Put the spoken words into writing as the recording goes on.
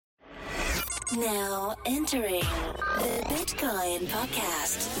Now entering the Bitcoin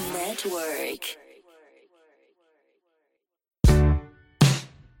Podcast Network.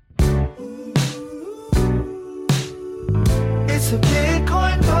 It's a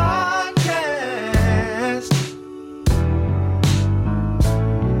Bitcoin podcast.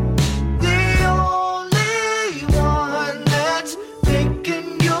 The only one that's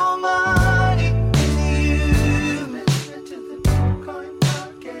making your money is you. Listen to the Bitcoin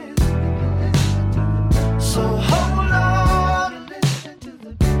podcast. So hold on and listen to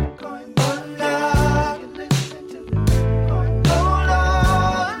the Bitcoin podcast. Listen to the Bitcoin. Hold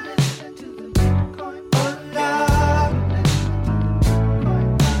on and listen to the Bitcoin podcast.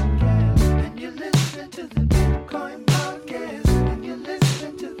 And you listen to the Bitcoin podcast. And you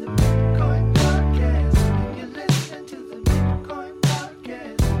listen to the Bitcoin podcast. And you listen to the Bitcoin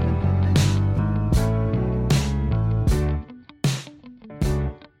podcast.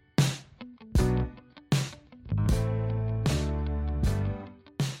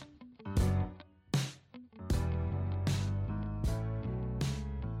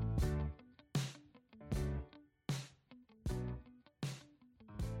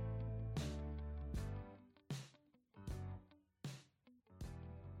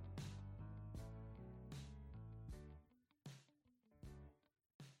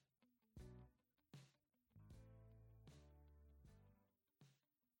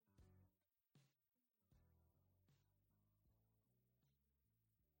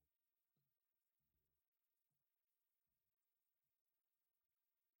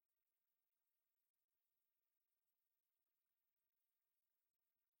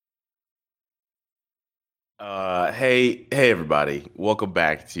 Hey everybody. Welcome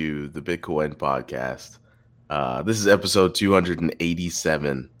back to the Bitcoin podcast. This is episode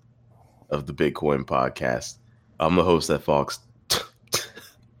 287 of the Bitcoin podcast. I'm the host that Fox.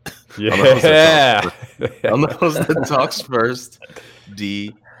 Yeah. I'm the host that talks first.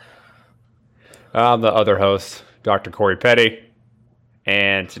 D. I'm the other host, Dr. Corey Petty.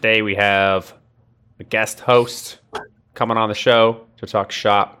 And today we have a guest host coming on the show to talk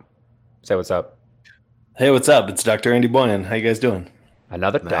shop. Say what's up. Hey, what's up? It's Dr. Andy Boyan. How you guys doing?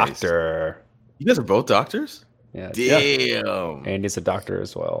 Another Nice. doctor. You guys are both doctors? Yeah. Damn. Andy's a doctor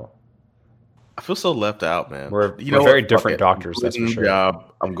as well. I feel so left out, man. We're You know very what? different Fuck it. doctors, that's for New sure.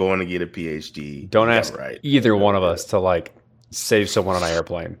 job. I'm going to get a PhD. Don't Yeah, ask right. either one of us to like save someone on an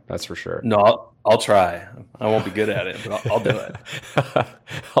airplane. That's for sure. No, I'll try. I won't be good at it, but I'll do it.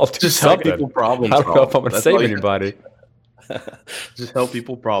 I'll do Just help something. people problem I don't know if I'm solve. going to That's save all you- anybody. Just help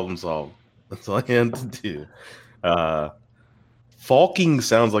people problem solve. That's all I have to do. Falking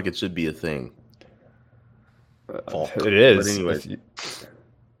sounds like it should be a thing. Falk. It is. But anyways,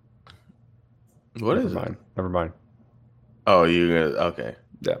 what Never is mind. it? Never mind. Oh, you're gonna okay.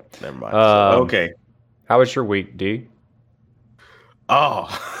 Yeah. Never mind. Okay. Okay. How was your week, D? Oh,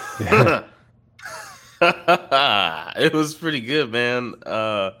 it was pretty good, man.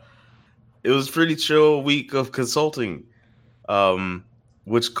 It was pretty chill week of consulting,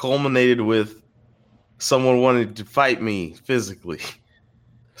 which culminated with someone wanting to fight me physically.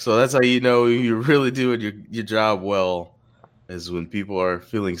 So that's how you know you're really doing your job well, is when people are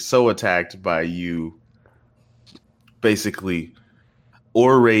feeling so attacked by you, basically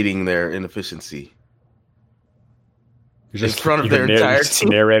orating their inefficiency. You're In front of their entire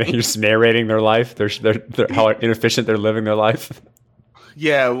team. You're just narrating their life. They're how inefficient they're living their life.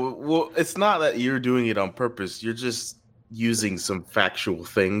 Yeah, well, it's not that you're doing it on purpose. You're just using some factual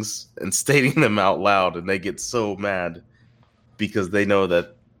things and stating them out loud, and they get so mad because they know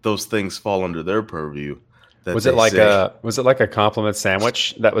that those things fall under their purview. Was it like a compliment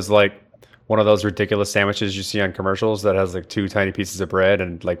sandwich that was like one of those ridiculous sandwiches you see on commercials that has like two tiny pieces of bread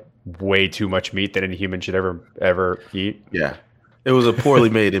and like way too much meat that any human should ever eat? Yeah, it was a poorly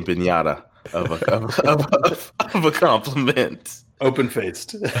made empanada of a compliment.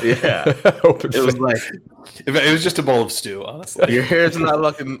 Open-faced. Yeah, Open it was face. like, It was just a bowl of stew, honestly. your hair's not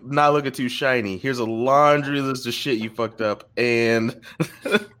looking too shiny. Here's a laundry list of shit you fucked up, and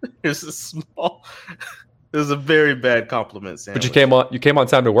here's a small. It was a very bad compliment sandwich. But you came on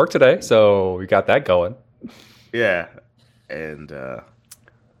time to work today, so we got that going. Yeah, and it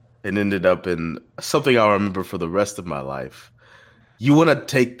ended up in something I'll remember for the rest of my life. You want to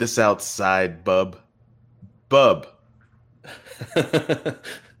take this outside, bub? Bub. Like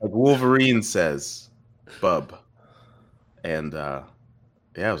Wolverine says, bub. And yeah,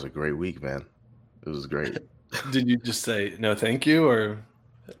 it was a great week, man. It was great. Did you just say no thank you, or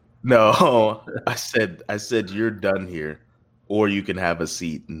No, I said you're done here, or you can have a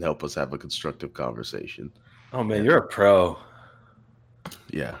seat and help us have a constructive conversation. oh man, you're a pro.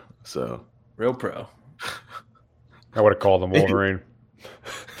 Yeah, so Real pro. I would have called him Wolverine.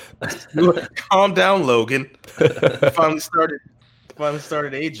 Calm down, Logan. Finally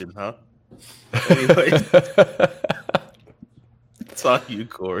started aging, huh? Anyway, it's on you,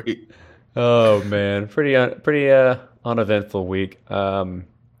 Corey. Oh man, pretty uneventful week.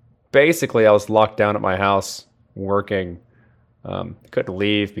 Basically, I was locked down at my house working. Couldn't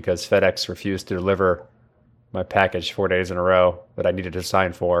leave because FedEx refused to deliver my package 4 days in a row that I needed to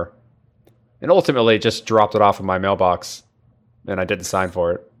sign for, and ultimately just dropped it off in my mailbox, and I didn't sign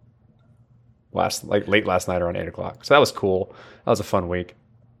for it. Late last night around 8:00. So that was cool. That was a fun week.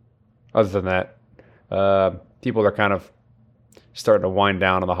 Other than that, people are kind of starting to wind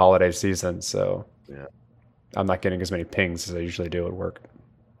down on the holiday season, so Yeah. I'm not getting as many pings as I usually do at work.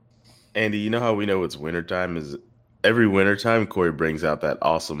 Andy, you know how we know it's wintertime is every wintertime Corey brings out that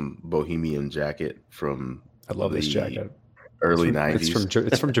awesome bohemian jacket from I love this jacket. early It's 90s.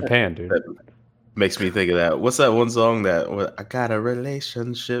 it's from Japan, dude. That makes me think of that. What's that one song that I got a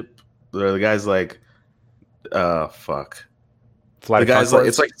relationship? Where the guy's like, fuck. Flight The of guy's like, Concords?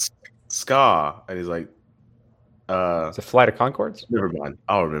 it's like ska, and he's like, Is it Flight of Concords? never mind.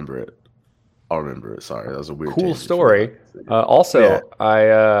 I'll remember it. Sorry, that was a weird. Cool tangent. story. Also, Yeah.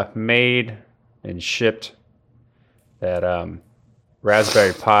 I made and shipped that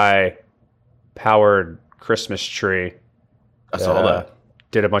Raspberry Pi powered Christmas tree. I saw that.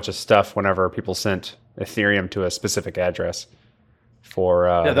 Did a bunch of stuff whenever people sent Ethereum to a specific address for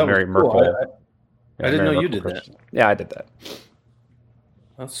Yeah, the that Mary was cool. Merkel. I didn't Mary know you Merkel did that. Christmas. Yeah, I did that.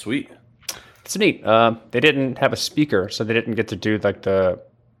 That's sweet. It's neat. They didn't have a speaker, so they didn't get to do like the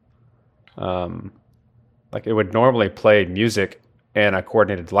like it would normally play music and a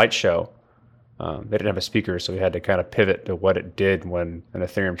coordinated light show. They didn't have a speaker, so we had to kind of pivot to what it did when an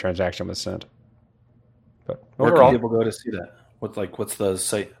Ethereum transaction was sent. But Where can overall, people go to see that? What's the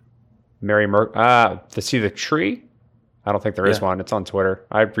site? to see the tree, I don't think there is Yeah. one. It's on Twitter.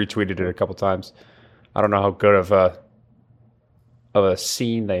 I retweeted it a couple times. I don't know how good of a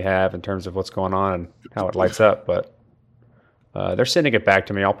scene they have in terms of what's going on and how it lights up, but they're sending it back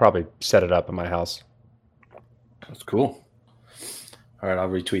to me. I'll probably set it up in my house. That's cool. All right, I'll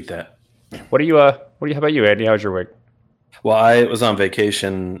retweet that. How about you, Andy? How's your week? Well, I was on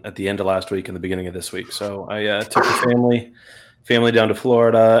vacation at the end of last week and the beginning of this week, so I took the family down to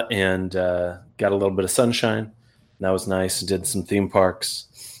Florida and got a little bit of sunshine. And that was nice. Did some theme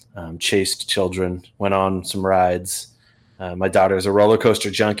parks, chased children, went on some rides. My daughter's a roller coaster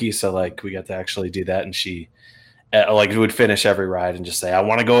junkie, so like we got to actually do that, and she would finish every ride and just say, "I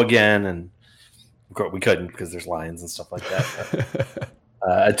want to go again," and of course we couldn't because there's lions and stuff like that.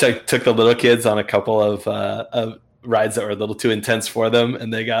 I took the little kids on a couple of rides that were a little too intense for them,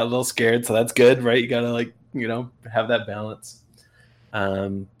 and they got a little scared. So that's good, right? You got to have that balance.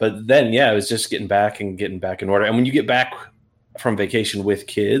 But then, yeah, it was just getting back in order. And when you get back from vacation with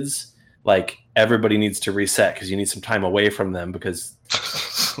kids, like everybody needs to reset because you need some time away from them because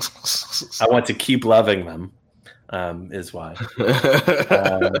I want to keep loving them. Is why.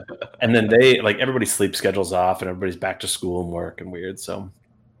 And then everybody's sleep schedule's off and everybody's back to school and work and weird. So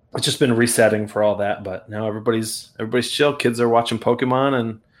it's just been resetting for all that. But now everybody's chill. Kids are watching Pokemon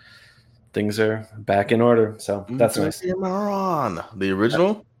and things are back in order. So that's nice. Pokemon, the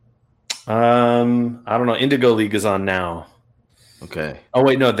original. I don't know. Indigo League is on now. Okay. Oh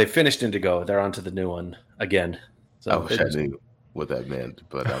wait, no, they finished Indigo. They're on to the new one again. So I wish I knew what that meant,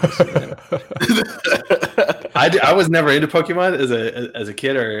 but I was never into Pokemon as a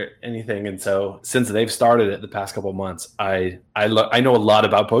kid or anything, and so since they've started it the past couple of months, I know a lot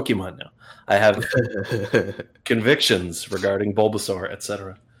about Pokemon now. I have convictions regarding Bulbasaur,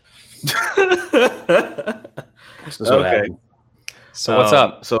 etc. Okay. So what's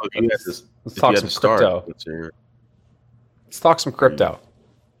up? So if you had to, Let's if talk you had some to start, crypto. Let's talk some crypto.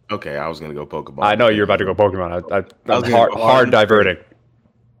 Okay, I was gonna go Pokemon. I know you're about to go Pokemon. was I'm gonna hard, go hard hard. diverting.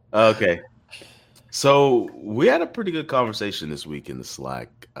 Okay. So we had a pretty good conversation this week in the Slack.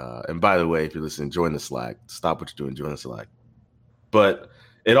 And by the way, if you're listening, join the Slack. Stop what you're doing, join the Slack. But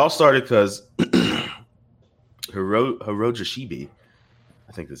it all started because Hirojashibi,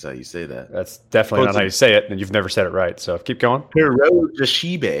 I think that's how you say that. That's definitely not how you say it, and you've never said it right. So keep going.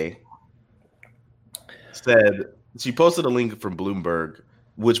 Hirojashibi said she posted a link from Bloomberg,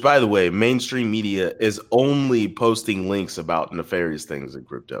 which, by the way, mainstream media is only posting links about nefarious things in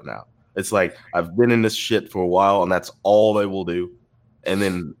crypto now. It's like, I've been in this shit for a while, and that's all they will do. And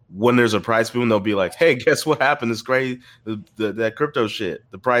then when there's a price boom, they'll be like, hey, guess what happened? It's crazy. That crypto shit,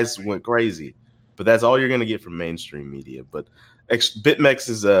 the price went crazy. But that's all you're going to get from mainstream media. But BitMEX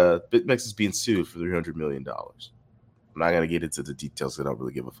is being sued for $300 million. I'm not gonna get into the details. I don't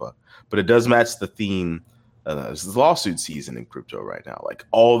really give a fuck. But it does match the theme. This is lawsuit season in crypto right now. Like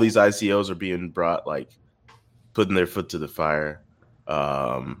all these ICOs are being brought, like putting their foot to the fire.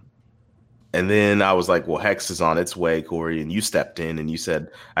 And then I was like, well, Hex is on its way, Corey, and you stepped in and you said,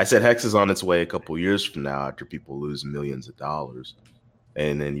 I said Hex is on its way a couple years from now after people lose millions of dollars.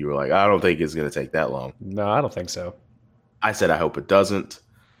 And then you were like, I don't think it's going to take that long. No, I don't think so. I said, I hope it doesn't.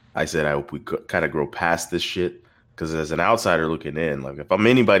 I said, I hope we kind of grow past this shit. Because as an outsider looking in, like if I'm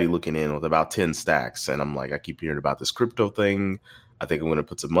anybody looking in with about 10 stacks and I'm like, I keep hearing about this crypto thing. I think I'm going to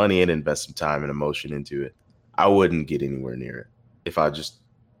put some money in, invest some time and emotion into it. I wouldn't get anywhere near it. If I just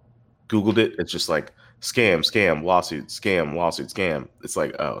Googled it, it's just like scam, lawsuit, scam. It's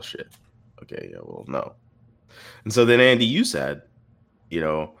like, oh shit. Okay, yeah, well, no. And so then Andy, you said,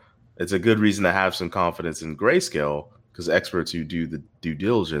 it's a good reason to have some confidence in Grayscale because experts who do the due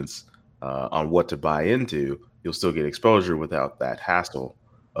diligence on what to buy into, you'll still get exposure without that hassle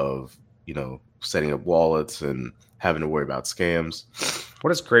of, setting up wallets and having to worry about scams.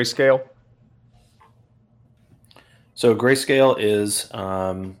 What is Grayscale? So Grayscale is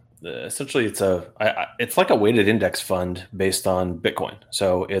essentially it's like a weighted index fund based on Bitcoin.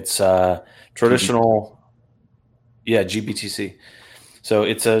 So it's traditional, GBTC. So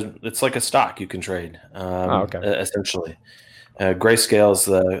it's like a stock you can trade. Essentially. Grayscale is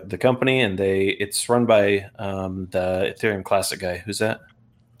the company, and it's run by the Ethereum Classic guy. Who's that?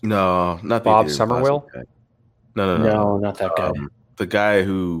 No, not Bob the Summerwill. No, not that guy. The guy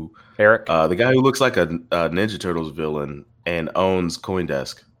who Eric. The guy who looks like a Ninja Turtles villain and owns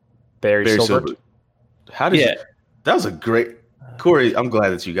CoinDesk. Barry Silbert. How did you? That was a great Corey. I'm glad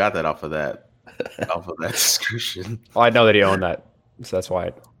that you got that off of that description. Well, I know that he owned that, so that's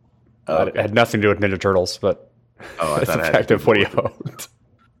why it had nothing to do with Ninja Turtles, but that's the fact of what he owned.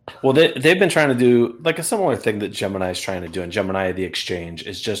 Well, they've been trying to do like a similar thing that Gemini is trying to do, and Gemini, the exchange,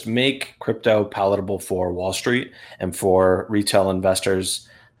 is just make crypto palatable for Wall Street and for retail investors,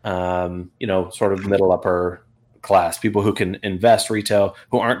 sort of middle upper class, people who can invest retail,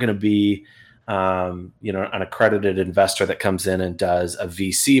 who aren't going to be, an accredited investor that comes in and does a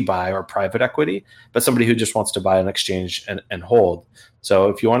VC buy or private equity, but somebody who just wants to buy an exchange and hold. So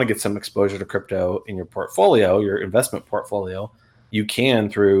if you want to get some exposure to crypto in your portfolio, your investment portfolio, you can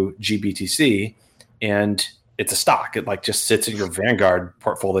through GBTC, and it's a stock. It like just sits in your Vanguard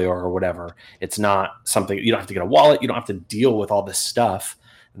portfolio or whatever. It's not something you don't have to get a wallet. You don't have to deal with all this stuff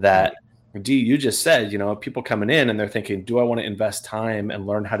that you just said. People coming in and they're thinking, do I want to invest time and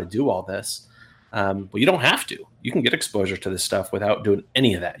learn how to do all this? Well, you don't have to. You can get exposure to this stuff without doing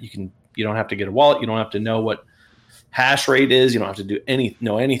any of that. You don't have to get a wallet. You don't have to know what hash rate is. You don't have to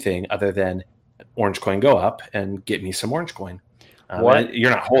know anything other than Orange Coin go up and get me some Orange Coin. What?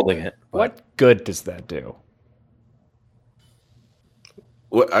 You're not holding it. What good does that do?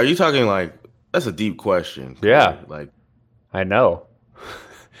 What are you talking like? That's a deep question. Yeah. Like, I know.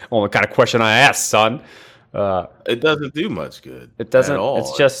 Well, the kind of question I asked, son. It doesn't do much good. It doesn't. At all.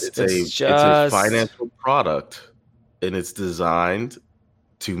 It's just. It's a financial product, and it's designed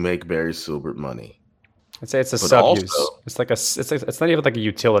to make Barry Silbert money. I'd say it's a sub-use. It's not even like a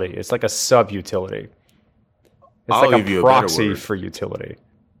utility. It's like a sub-utility. It's I'll like give you a a better proxy word. for utility.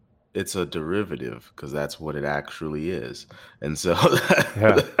 It's a derivative because that's what it actually is, and so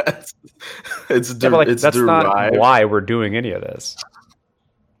Yeah. it's that's derived. not why we're doing any of this.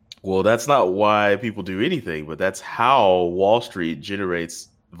 Well, that's not why people do anything, but that's how Wall Street generates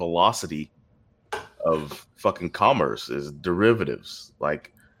velocity of fucking commerce is derivatives.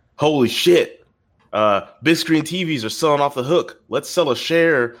 Like, holy shit. Big screen TVs are selling off the hook. Let's sell a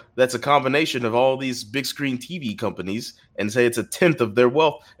share that's a combination of all these big screen TV companies and say it's a tenth of their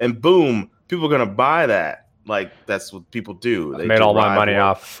wealth. And boom, people are going to buy that. Like, that's what people do. I made all my money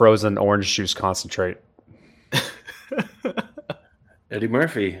off frozen orange juice concentrate. Eddie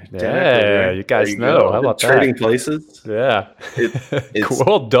Murphy. Yeah, you guys know. How about Trading that? Places. Yeah. It's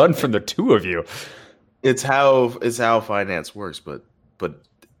Well done from the two of you. it's how finance works, but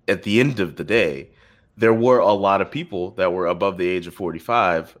at the end of the day, there were a lot of people that were above the age of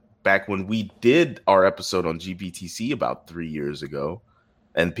 45 back when we did our episode on GBTC about 3 years ago.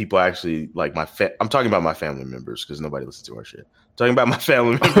 And people actually like I'm talking about my family members because nobody listens to our shit. I'm talking about my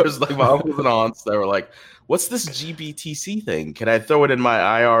family members, like my uncles and aunts that were like, what's this GBTC thing? Can I throw it in my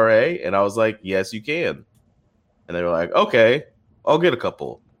IRA? And I was like, yes, you can. And they were like, okay, I'll get a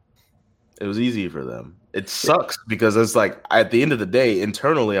couple. It was easy for them. It sucks because it's like at the end of the day,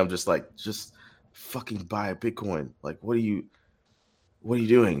 internally, I'm just like, just fucking buy a Bitcoin. Like, what are you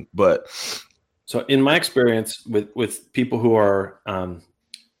doing? But so in my experience with people who are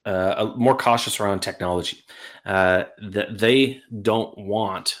more cautious around technology. That they don't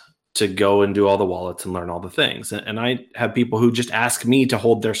want to go and do all the wallets and learn all the things. And I have people who just ask me to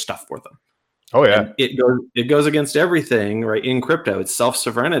hold their stuff for them. Oh yeah, And it goes against everything, right? In crypto, it's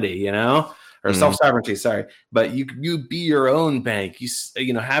self-sovereignty, or self-sovereignty. Sorry, but you be your own bank.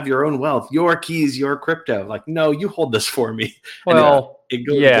 You have your own wealth, your keys, your crypto. Like, no, you hold this for me. Well, and, it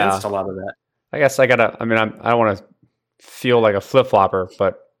goes against a lot of that. I guess I don't want to feel like a flip-flopper,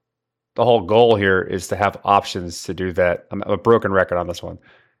 but the whole goal here is to have options to do that. I'm a broken record on this one.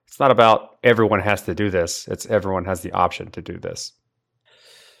 It's not about everyone has to do this. It's everyone has the option to do this.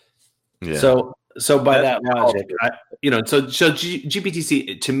 Yeah. So by that logic,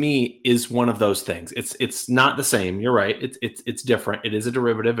 GPTC to me is one of those things. It's not the same. You're right. It's different. It is a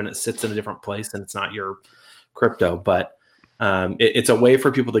derivative and it sits in a different place and it's not your crypto, but it's a way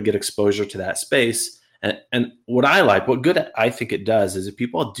for people to get exposure to that space. And what good I think it does is if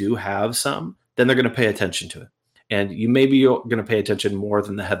people do have some, then they're going to pay attention to it. And you're going to pay attention more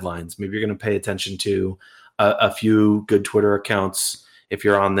than the headlines. Maybe you're going to pay attention to a few good Twitter accounts if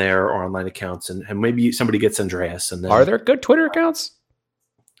you're on there, or online accounts, and maybe somebody gets Andreas. And then, are there good Twitter accounts?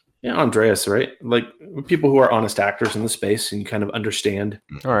 Yeah, Andreas, right? Like people who are honest actors in the space, and you kind of understand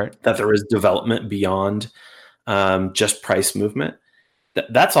that there is development beyond just price movement.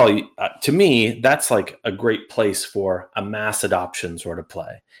 That's all. To me, that's like a great place for a mass adoption sort of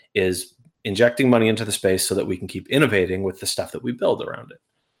play, is injecting money into the space so that we can keep innovating with the stuff that we build around it.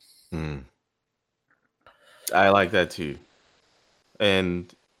 I like that too.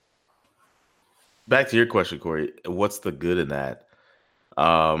 And back to your question, Corey, what's the good in that?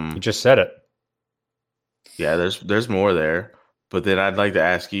 You just said it. Yeah, there's more there. But then I'd like to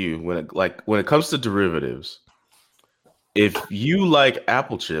ask you, when it comes to derivatives, if you like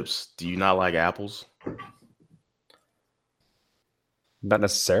apple chips, do you not like apples? Not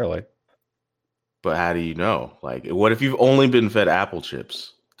necessarily. But how do you know? Like, what if you've only been fed apple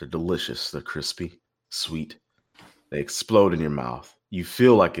chips? They're delicious. They're crispy, sweet. They explode in your mouth. You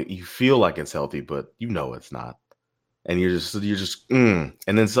feel like it. You feel like it's healthy, but you know it's not. And you're just. And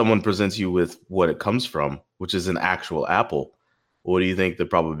then someone presents you with what it comes from, which is an actual apple. What do you think the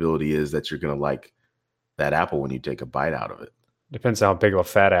probability is that you're gonna like that apple when you take a bite out of it? Depends how big of a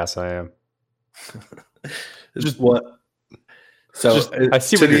fat ass I am. Just what? So I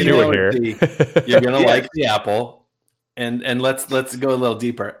see what you're doing here. You're gonna like the apple, and let's go a little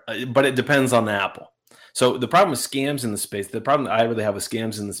deeper. But it depends on the apple. So the problem with scams in the space, the problem that I really have with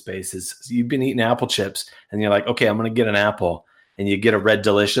scams in the space is you've been eating apple chips and you're like, okay, I'm going to get an apple, and you get a Red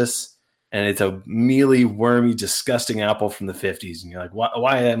Delicious and it's a mealy, wormy, disgusting apple from the 50s. And you're like,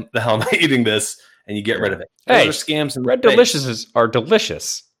 why the hell am I eating this? And you get rid of it. Those are scams in the Red Delicious are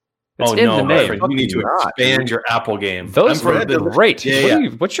delicious. It's in the name. You need to expand your apple game. Those are great. Yeah.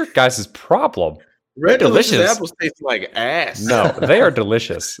 What's your guys' problem? Red Delicious apples taste like ass. No, they are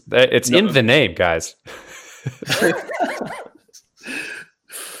delicious. It's in the name, guys. It's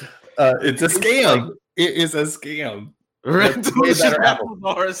a scam. It is a scam. Red Delicious apples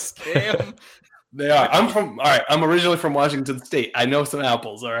are a scam. They are. I'm originally from Washington State. I know some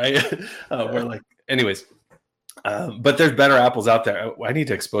apples. All right. Anyways. But there's better apples out there. I need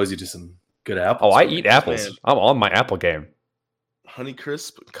to expose you to some good apples. Oh, I eat apples. Man. I'm on my apple game.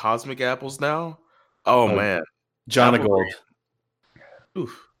 Honeycrisp, cosmic apples now. Oh man, John of Gold.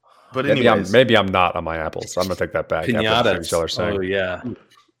 Oof. But maybe I'm not on my apples. I'm gonna take that back. Pinatas. Oh yeah.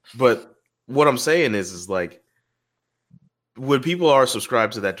 But what I'm saying is like, when people are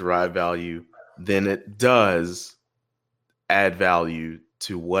subscribed to that derived value, then it does add value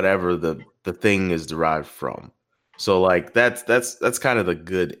to whatever the thing is derived from. So like that's kind of the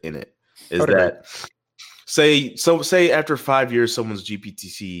good in it, is that say after 5 years someone's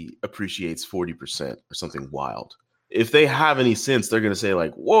GPTC appreciates 40% or something wild. If they have any sense, they're going to say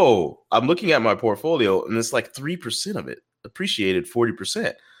like, whoa, I'm looking at my portfolio and it's like 3% of it appreciated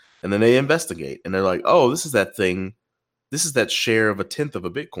 40%. And then they investigate and they're like, oh, this is that thing. This is that share of 1/10 of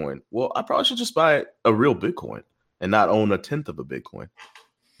a Bitcoin. Well, I probably should just buy a real Bitcoin and not own 1/10 of a Bitcoin.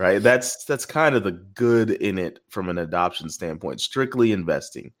 Right. That's kind of the good in it from an adoption standpoint, strictly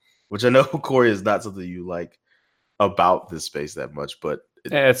investing, which I know, Corey, is not something you like about this space that much, but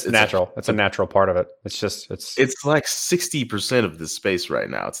it's natural. It's a natural part of it. It's like 60% of this space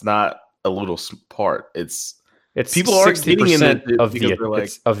right now. It's not a little part. It's people are getting in of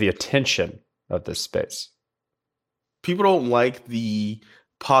the attention of this space. People don't like the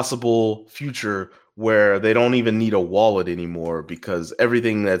possible future where they don't even need a wallet anymore, because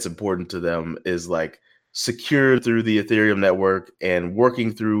everything that's important to them is like secured through the Ethereum network and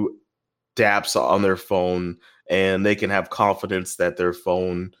working through dApps on their phone and they can have confidence that their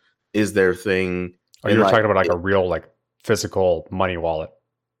phone is their thing. Oh, And you're talking about like a real like physical money wallet.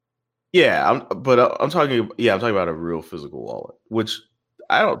 Yeah, I'm talking about a real physical wallet, which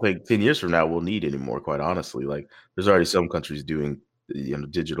I don't think 10 years from now we'll need anymore, quite honestly. Like there's already some countries doing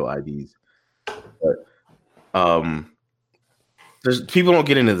digital IDs. But there's people don't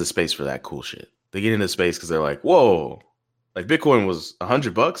get into the space for that cool shit. They get into space because they're like, whoa, like Bitcoin was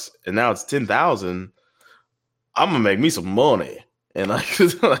 $100 and now it's 10,000. I'm gonna make me some money, and like,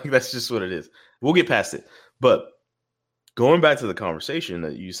 like that's just what it is. We'll get past it. But going back to the conversation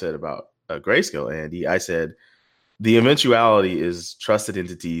that you said about Grayscale, Andy, I said the eventuality is trusted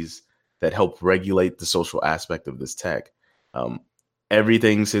entities that help regulate the social aspect of this tech.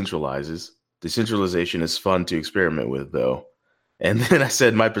 Everything centralizes. Decentralization is fun to experiment with, though. And then I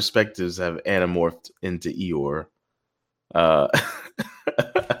said my perspectives have anamorphed into Eeyore.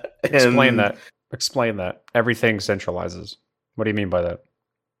 Explain that. Explain that. Everything centralizes. What do you mean by that?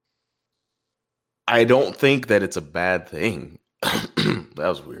 I don't think that it's a bad thing. That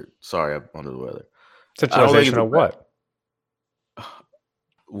was weird. Sorry, I'm under the weather. Centralization of what?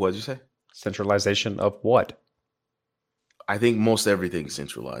 What did you say? Centralization of what? I think most everything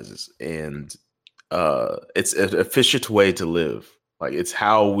centralizes, and it's an efficient way to live. Like it's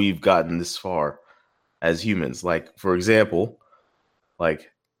how we've gotten this far as humans. Like for example,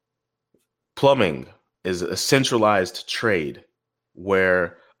 like plumbing is a centralized trade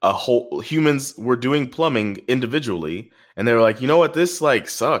where humans were doing plumbing individually, and they were like, you know what, this like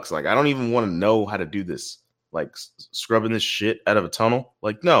sucks. Like I don't even want to know how to do this. Like scrubbing this shit out of a tunnel.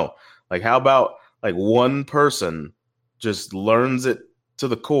 Like no. Like how about like one person just learns it to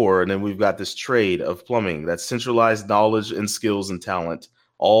the core, and then we've got this trade of plumbing that's centralized knowledge and skills and talent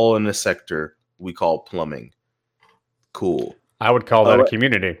all in a sector we call plumbing. Cool. I would call that a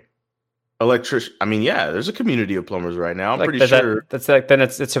community. Electrician. I mean, yeah, there's a community of plumbers right now. I'm like pretty sure. That's like then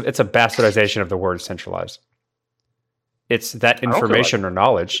it's a bastardization of the word centralized. It's that information or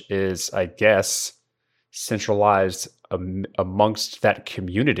knowledge is, I guess, centralized amongst that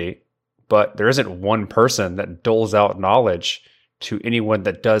community, but there isn't one person that doles out knowledge to anyone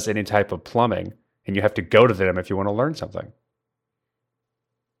that does any type of plumbing, and you have to go to them if you want to learn something.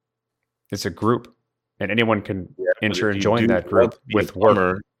 It's a group, and anyone can enter and join that group with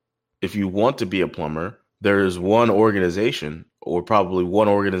work. If you want to be a plumber, there is one organization, or probably one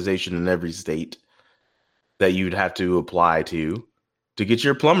organization in every state, that you'd have to apply to get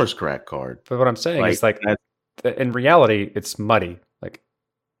your plumber's crack card. But what I'm saying is, like, in reality, it's muddy. Like,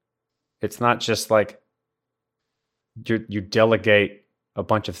 it's not just like you delegate a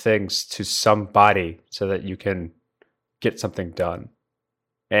bunch of things to somebody so that you can get something done.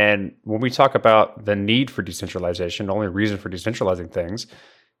 And when we talk about the need for decentralization, the only reason for decentralizing things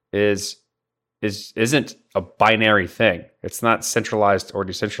isn't a binary thing. It's not centralized or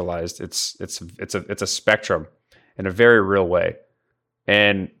decentralized. It's a spectrum in a very real way.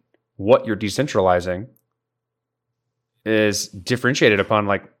 And what you're decentralizing is differentiated upon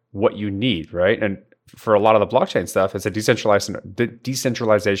like what you need, right? And for a lot of the blockchain stuff, it's a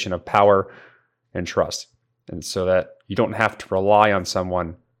decentralization of power and trust. And so that you don't have to rely on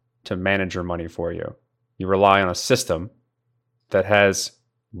someone to manage your money for you. You rely on a system that has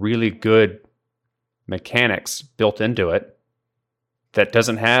really good mechanics built into it that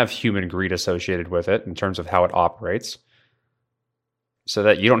doesn't have human greed associated with it in terms of how it operates, so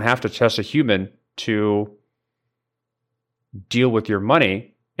that you don't have to trust a human to deal with your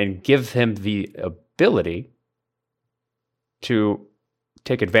money and give him the ability to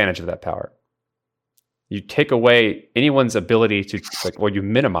take advantage of that power. You take away anyone's ability to, you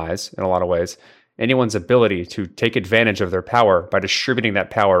minimize in a lot of ways anyone's ability to take advantage of their power by distributing that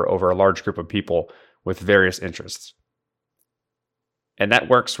power over a large group of people with various interests. And that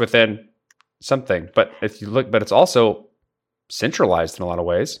works within something. But if you look, but it's also centralized in a lot of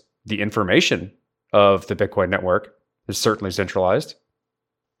ways. The information of the Bitcoin network is certainly centralized.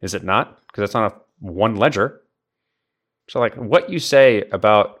 Is it not? Because it's on one ledger. So like what you say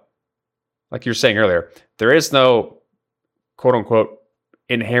about, like you were saying earlier, there is no quote unquote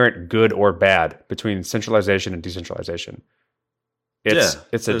inherent good or bad between centralization and decentralization.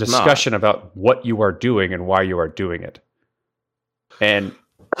 It's a discussion about what you are doing and why you are doing it. And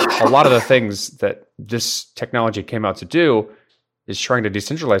a lot of the things that this technology came out to do is trying to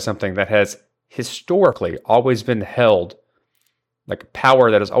decentralize something that has historically always been held, like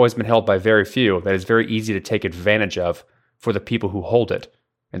power that has always been held by very few, that is very easy to take advantage of for the people who hold it.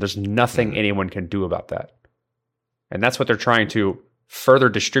 And there's nothing anyone can do about that. And that's what they're trying to further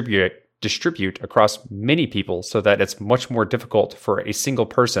distribute across many people so that it's much more difficult for a single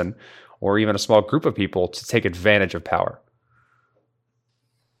person or even a small group of people to take advantage of power?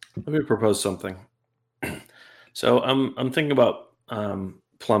 Let me propose something. So I'm thinking about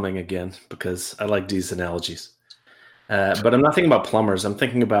plumbing again because I like these analogies. But I'm not thinking about plumbers. I'm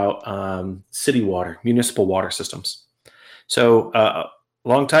thinking about city water, municipal water systems. So a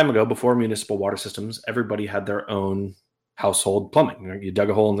long time ago, before municipal water systems, everybody had their own household plumbing. You dug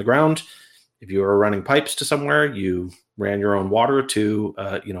a hole in the ground. If you were running pipes to somewhere, you ran your own water to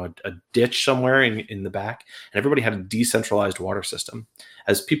a ditch somewhere in the back. And everybody had a decentralized water system.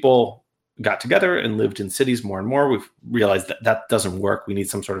 As people got together and lived in cities more and more, we've realized that that doesn't work. We need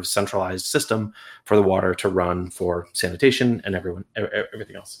some sort of centralized system for the water to run for sanitation and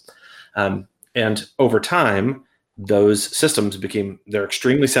everything else. And over time, those systems they're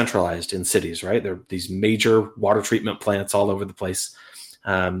extremely centralized in cities, right? There are these major water treatment plants all over the place.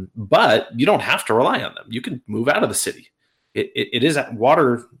 But you don't have to rely on them. You can move out of the city.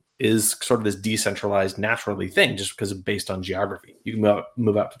 Water is sort of this decentralized naturally thing just because of based on geography. You can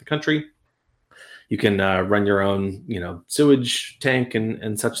move out to the country. You can run your own, sewage tank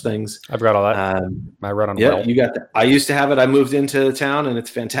and such things. I've got all that. I run on a well. You got that. I used to have it. I moved into town and it's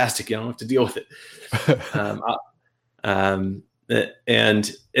fantastic. You don't have to deal with it.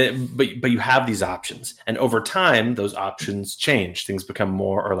 But you have these options, and over time, those options change. Things become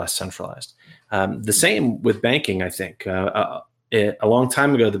more or less centralized. The same with banking, I think. A long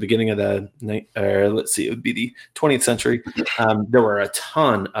time ago, the beginning of it would be the 20th century, there were a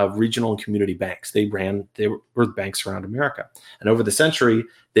ton of regional and community banks. They were banks around America. And over the century,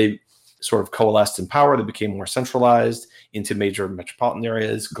 they sort of coalesced in power. They became more centralized into major metropolitan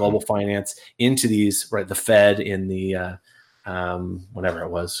areas, global finance, into these, right, the Fed in the, whenever it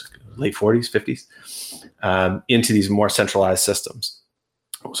was, late 40s, 50s, into these more centralized systems.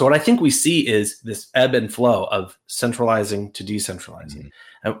 So what I think we see is this ebb and flow of centralizing to decentralizing.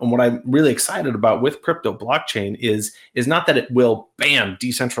 Mm-hmm. And what I'm really excited about with crypto blockchain is not that it will, bam,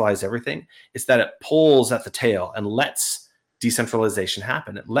 decentralize everything. It's that it pulls at the tail and lets decentralization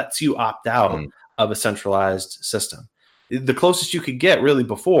happen. It lets you opt out of a centralized system. The closest you could get really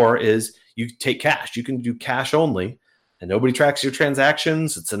before is you take cash. You can do cash only, and nobody tracks your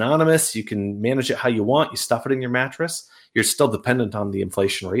transactions. It's anonymous. You can manage it how you want. You stuff it in your mattress. You're still dependent on the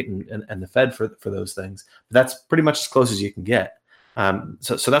inflation rate and the Fed for those things. But that's pretty much as close as you can get.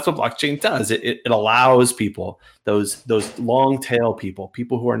 So that's what blockchain does. It allows people, those long tail people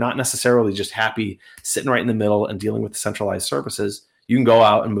who are not necessarily just happy sitting right in the middle and dealing with the centralized services. You can go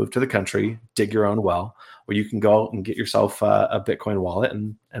out and move to the country, dig your own well, or you can go and get yourself a Bitcoin wallet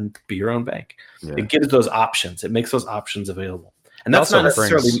and be your own bank. Yeah. It gives those options. It makes those options available. And that's not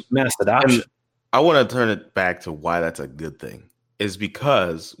necessarily mass adoption. I want to turn it back to why that's a good thing, is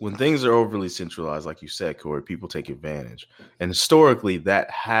because when things are overly centralized, like you said, Corey, people take advantage. And historically,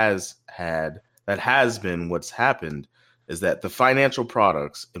 that has been what's happened, is that the financial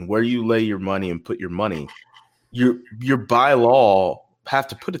products and where you lay your money and put your money, you're by law have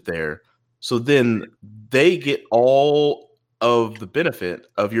to put it there. So then they get all of the benefit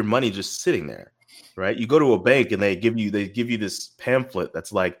of your money just sitting there, right? You go to a bank and they give you this pamphlet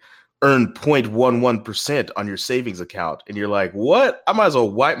that's like, earn 0.11% on your savings account. And you're like, what? I might as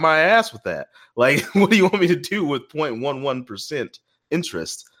well wipe my ass with that. Like, what do you want me to do with 0.11%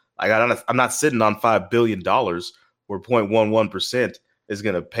 interest? Like, I'm not sitting on $5 billion where 0.11% is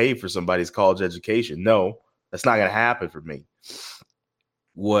going to pay for somebody's college education. No, that's not going to happen for me.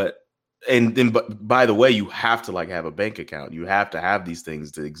 And then, but by the way, you have to have a bank account. You have to have these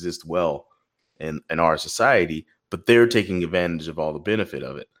things to exist well in our society, but they're taking advantage of all the benefit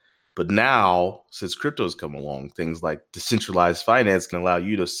of it. But now, since crypto's come along, things like decentralized finance can allow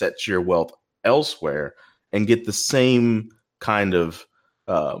you to set your wealth elsewhere and get the same kind of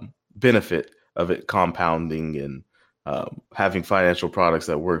benefit of it compounding and having financial products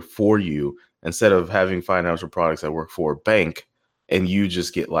that work for you instead of having financial products that work for a bank, and you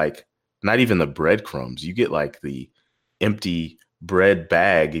just get not even the breadcrumbs. You get the empty bread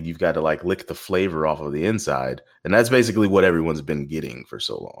bag and you've got to lick the flavor off of the inside. And that's basically what everyone's been getting for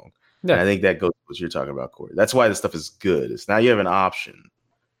so long. Yeah. And I think that goes to what you're talking about, Corey. That's why this stuff is good. It's now you have an option.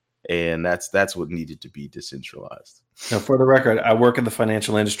 And that's what needed to be decentralized. Now, for the record, I work in the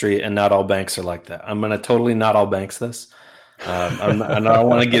financial industry and not all banks are like that. I'm going to totally not all banks this. I don't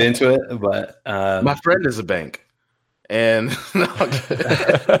want to get into it, but my friend is a bank. And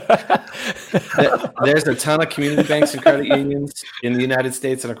there's a ton of community banks and credit unions in the United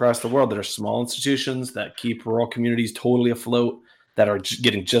States and across the world that are small institutions that keep rural communities totally afloat, that are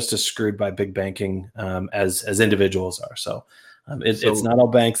getting just as screwed by big banking as individuals are. So It's not all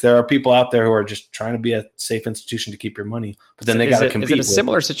banks. There are people out there who are just trying to be a safe institution to keep your money, but then they got to compete. Is it a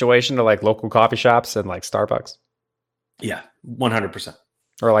similar situation to like local coffee shops and like Starbucks? Yeah, 100%.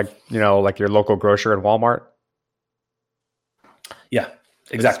 Or like, like your local grocer and Walmart? Yeah,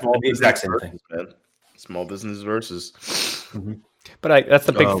 exactly. The exact same thing. Man. Small business versus. Mm-hmm. But that's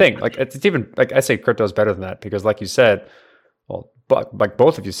the big thing. Like it's even like I say, crypto is better than that because, like you said, but like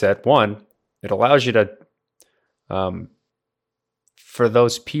both of you said, one, it allows you to, for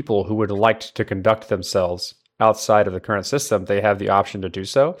those people who would like to conduct themselves outside of the current system, they have the option to do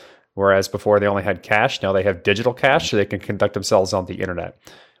so. Whereas before they only had cash, now they have digital cash, so they can conduct themselves on the internet,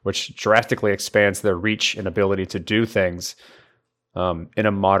 which drastically expands their reach and ability to do things in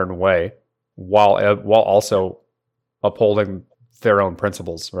a modern way, while also upholding their own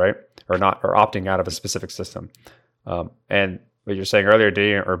principles, right? Or opting out of a specific system. And what you're saying earlier,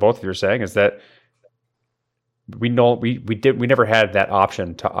 D, or both of you are saying, is that we never had that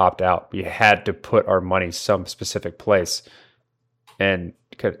option to opt out. We had to put our money some specific place, and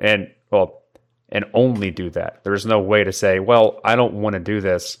only do that. There's no way to say, well, I don't want to do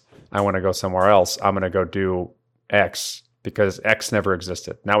this. I want to go somewhere else. I'm going to go do X because X never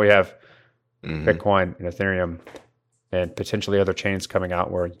existed. Now we have Bitcoin and Ethereum and potentially other chains coming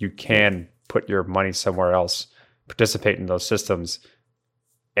out where you can put your money somewhere else, participate in those systems,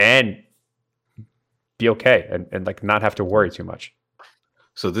 and be okay and like not have to worry too much.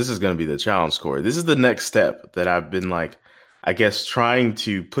 So this is going to be the challenge, Corey. This is the next step that I've been like, I guess, trying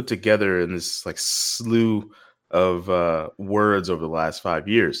to put together in this like slew of words over the last 5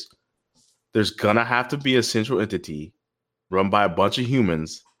 years. There's going to have to be a central entity run by a bunch of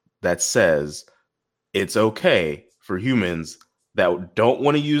humans that says it's okay for humans that don't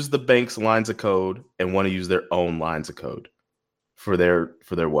want to use the bank's lines of code and want to use their own lines of code for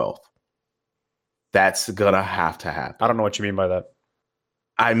their wealth. That's going to happen. I don't know what you mean by that.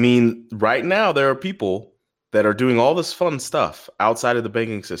 I mean, right now there are people that are doing all this fun stuff outside of the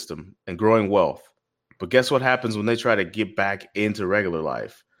banking system and growing wealth. But guess what happens when they try to get back into regular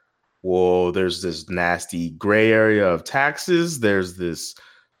life? Well, there's this nasty gray area of taxes. There's this,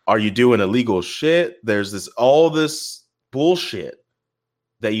 are you doing illegal shit? There's all this bullshit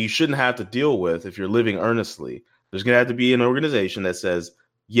that you shouldn't have to deal with if you're living earnestly. There's going to have to be an organization that says,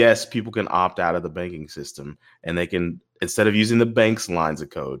 yes, people can opt out of the banking system and they can, instead of using the bank's lines of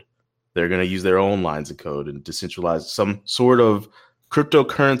code, they're going to use their own lines of code and decentralize some sort of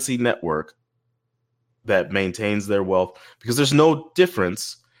cryptocurrency network that maintains their wealth, because there's no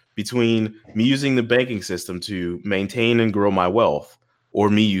difference between me using the banking system to maintain and grow my wealth or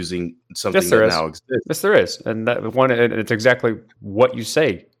me using something that now exists. Yes, there is. And that one, it's exactly what you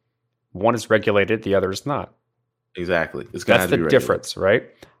say. One is regulated, the other is not. Exactly. That's the difference, right?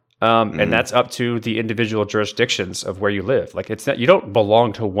 And that's up to the individual jurisdictions of where you live. Like it's not, you don't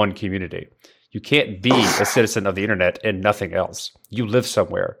belong to one community. You can't be a citizen of the internet and nothing else. You live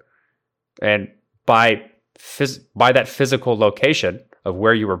somewhere. And by that physical location of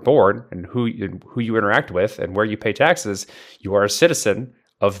where you were born and who you interact with and where you pay taxes, you are a citizen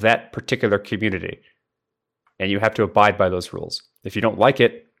of that particular community. And you have to abide by those rules. If you don't like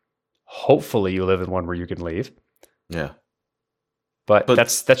it, hopefully you live in one where you can leave. Yeah. But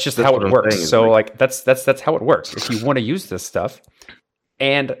that's just how it works. So like that's how it works. If you want to use this stuff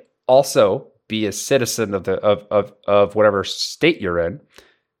and also be a citizen of whatever state you're in,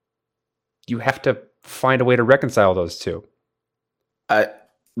 you have to find a way to reconcile those two. But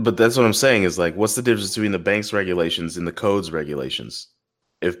that's what I'm saying is like, what's the difference between the bank's regulations and the code's regulations?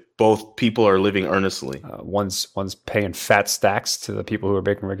 If both people are living earnestly, one's paying fat stacks to the people who are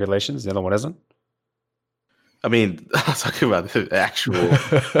making regulations, the other one isn't. I mean, I'm talking about the actual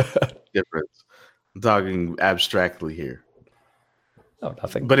difference. I'm talking abstractly here. Oh,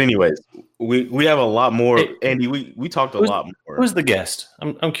 nothing. But anyways, we have a lot more. Hey, Andy, we talked a lot more. Who's the guest?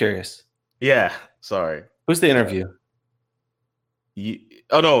 I'm curious. Yeah, sorry. Who's the interview?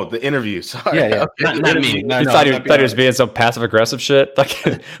 No, the interview. Sorry. Yeah. Okay. Not me. No, you thought he was being some passive aggressive shit? Like,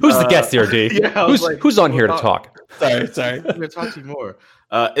 who's the guest here, D? Yeah, who's on here to talk? Sorry. I'm going to talk to you more.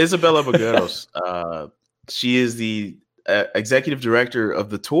 Isabela Bagueros. She is the executive director of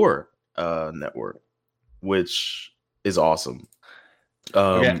the Tor network, which is awesome.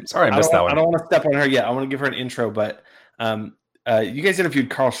 Sorry, I missed that one. I don't want to step on her yet. I want to give her an intro, but you guys interviewed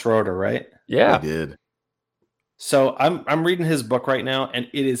Carl Schroeder, right? Yeah, we did. So I'm reading his book right now, and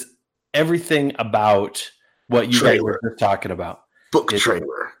it is everything about what you guys were just talking about. Book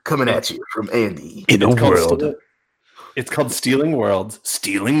trailer coming at you from Andy. In a world. It's called Stealing Worlds.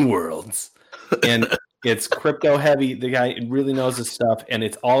 And it's crypto heavy. The guy really knows his stuff, and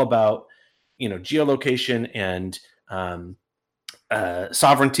it's all about geolocation and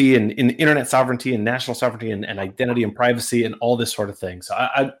sovereignty and internet sovereignty and national sovereignty and identity and privacy and all this sort of thing. So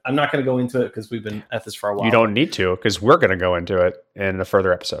I'm not going to go into it because we've been at this for a while. You don't need to, because we're going to go into it in a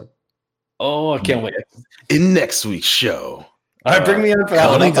further episode. Oh, I can't wait. In next week's show. All right, bring me in for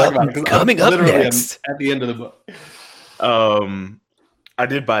coming up next. At the end of the book. I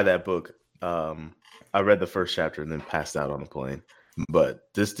did buy that book. I read the first chapter and then passed out on the plane. But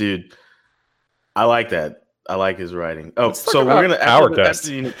this dude, I like that. I like his writing. Oh, so we're gonna our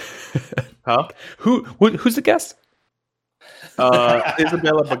guest. Huh? Who's the guest?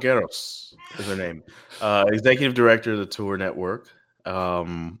 Isabela Bagueros is her name. Executive director of the Tor Network.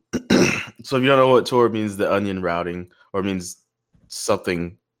 So if you don't know what Tor means, the onion routing, or means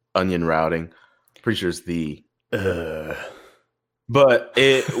something onion routing. Pretty sure it's the. But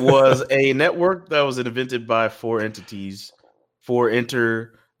it was a network that was invented by four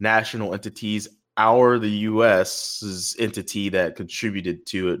international entities. The U.S.'s entity that contributed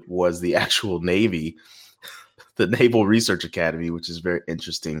to it was the actual Navy, the Naval Research Academy, which is very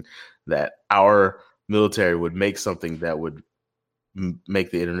interesting that our military would make something that would make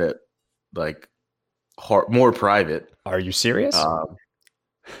the internet like more private. Are you serious? Huh?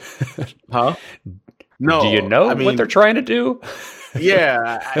 No. Do you know what they're trying to do?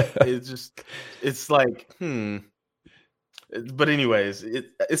 Yeah, it's like, But anyways,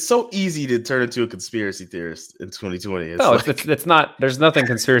 it's so easy to turn into a conspiracy theorist in 2020. It's not. There's nothing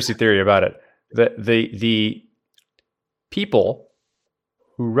conspiracy theory about it. The people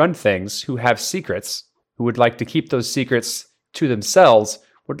who run things, who have secrets, who would like to keep those secrets to themselves,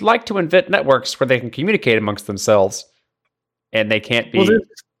 would like to invent networks where they can communicate amongst themselves, and they can't be.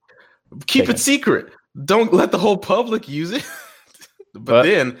 Keep it secret. Don't let the whole public use it. But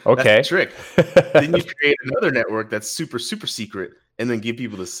then, okay, that's the trick. Then you create another network that's super, super secret, and then give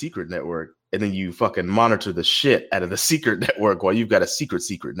people the secret network, and then you fucking monitor the shit out of the secret network while you've got a secret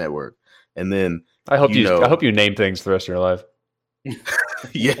network. And then I hope you name things for the rest of your life.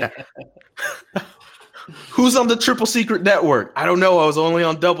 Yeah. Who's on the triple secret network? I don't know. I was only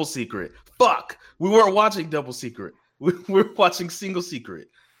on double secret. Fuck. We weren't watching double secret. We were watching single secret.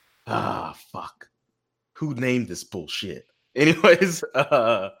 Fuck. Who named this bullshit? Anyways,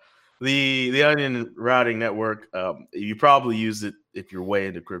 the Onion Routing Network, you probably use it if you're way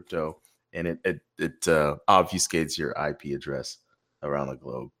into crypto, and it obfuscates your IP address around the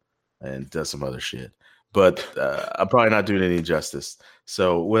globe and does some other shit. But I'm probably not doing any justice.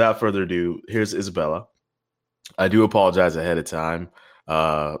 So without further ado, here's Isabela. I do apologize ahead of time.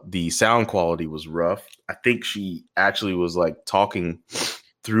 The sound quality was rough. I think she actually was like talking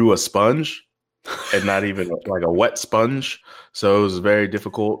through a sponge. And not even like a wet sponge. So it was very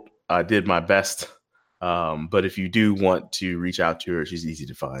difficult. I did my best. But if you do want to reach out to her, she's easy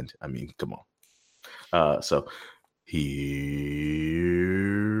to find. I mean, come on. So here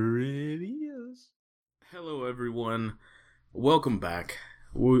it is. Hello, everyone. Welcome back.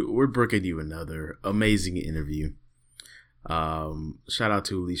 We're bringing you another amazing interview. Shout out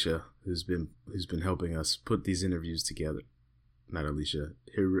to Alicia, who's been helping us put these interviews together. Not Alicia.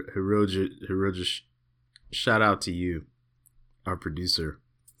 Hiroja, shout out to you, our producer.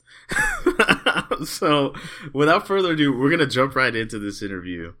 So, without further ado, we're going to jump right into this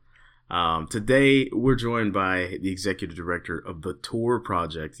interview. Today, we're joined by the executive director of the Tor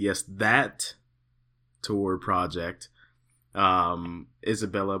Project. Yes, that Tor Project,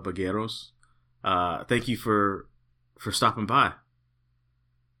 Isabela Bagueros. Thank you for stopping by.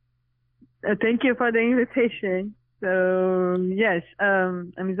 Thank you for the invitation. So, yes,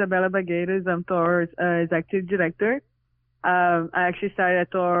 I'm Isabela Bagueros. I'm Tor's executive director. I actually started at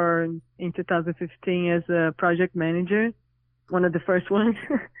Tor in 2015 as a project manager, one of the first ones.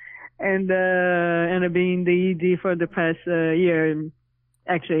 and I've been the ED for the past year.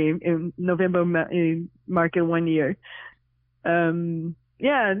 Actually, in November, marked 1 year.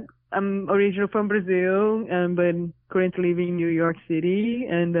 Yeah, I'm originally from Brazil, but currently living in New York City,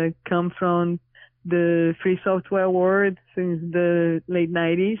 and I come from the free software world since the late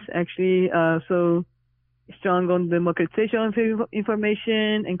 90s, actually. So strong on the democratization of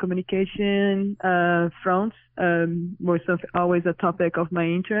information and communication fronts, was always a topic of my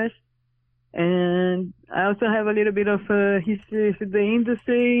interest. And I also have a little bit of history with the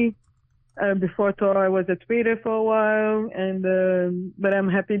industry. Before Tor, I was at Twitter for a while, and but I'm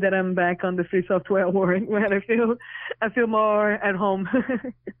happy that I'm back on the free software world where I feel more at home.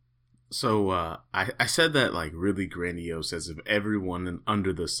 So I said that like really grandiose, as if everyone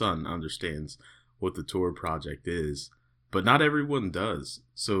under the sun understands what the Tor Project is, but not everyone does.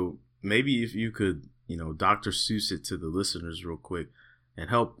 So maybe if you could, Dr. Seuss it to the listeners real quick and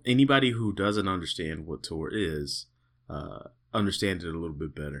help anybody who doesn't understand what Tor is, understand it a little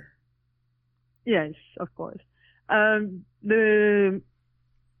bit better. Yes, of course. The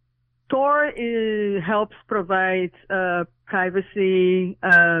Tor helps provide privacy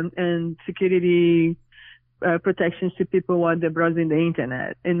and security protections to people while they're browsing the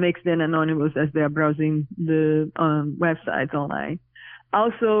internet. It makes them anonymous as they are browsing the websites online.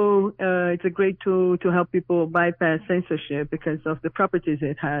 Also, it's a great tool to help people bypass censorship because of the properties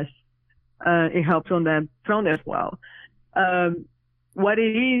it has. It helps on that front as well. What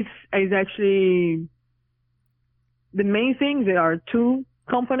it is actually the main thing. There are two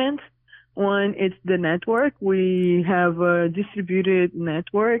components. One is the network. We have a distributed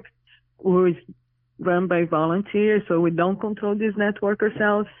network who is run by volunteers, so we don't control this network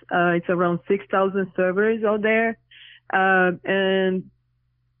ourselves. It's around 6,000 servers out there. And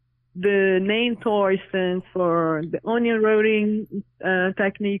the name Tor stands for the onion routing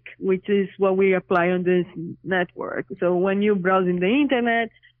technique, which is what we apply on this network. So when you browse in the internet,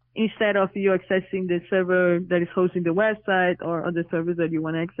 instead of you accessing the server that is hosting the website or other servers that you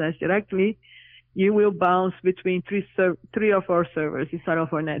want to access directly, you will bounce between three of our servers inside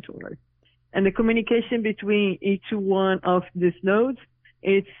of our network. And the communication between each one of these nodes,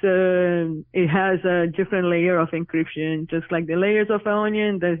 it has a different layer of encryption, just like the layers of an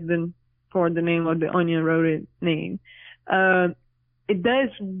onion. That's for the name of the onion routed name. It does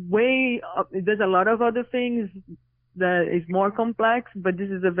a lot of other things that is more complex, but this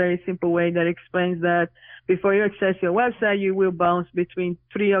is a very simple way that explains that before you access your website, you will bounce between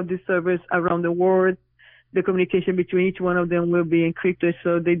three of these servers around the world. The communication between each one of them will be encrypted,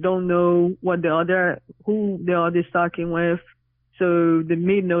 so they don't know who the other is talking with. So the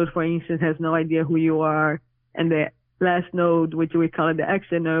mid node, for instance, has no idea who you are, and the last node, which we call it the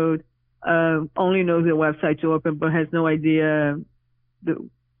exit node, only knows the website to open, but has no idea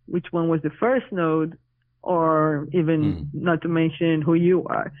which one was the first node, or even not to mention who you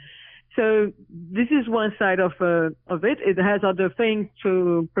are. So this is one side of it. It has other things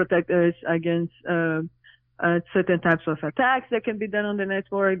to protect us against certain types of attacks that can be done on the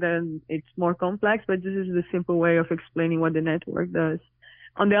network. Then it's more complex, but this is the simple way of explaining what the network does.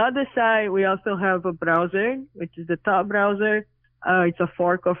 On the other side, we also have a browser, which is the Tor browser. It's a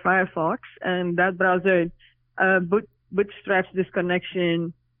fork of Firefox, and that browser bootstraps this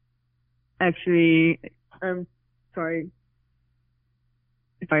connection. Actually, I'm sorry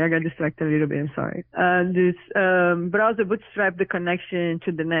if I got distracted a little bit. I'm sorry. This browser bootstraps the connection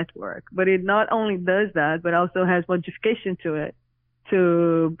to the network, but it not only does that, but also has modification to it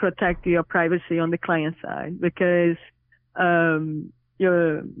to protect your privacy on the client side, because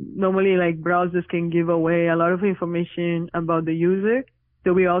normally like browsers can give away a lot of information about the user.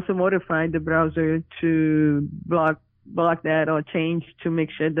 So we also modify the browser to block that or change to make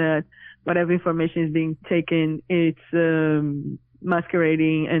sure that whatever information is being taken, it's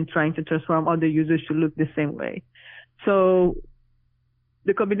masquerading and trying to transform other users to look the same way. So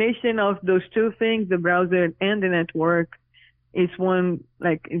the combination of those two things, the browser and the network, is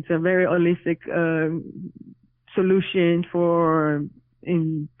it's a very holistic solution for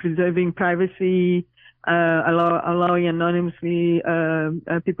in preserving privacy, allowing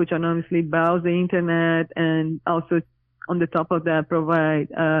people to anonymously browse the internet, and also on the top of that provide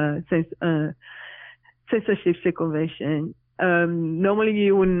censorship circumvention. Normally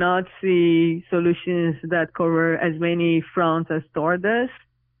you will not see solutions that cover as many fronts as Tor does.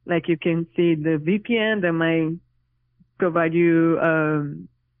 Like you can see the VPN that might provide you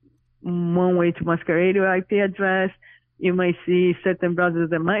one way to masquerade your IP address. You might see certain browsers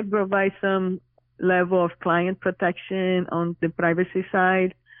that might provide some level of client protection on the privacy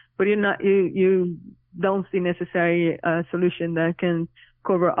side, but you don't see necessarily a solution that can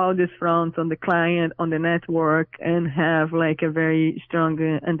cover all these fronts on the client, on the network, and have like a very strong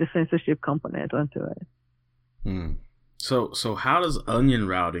anti-censorship component onto it. So how does onion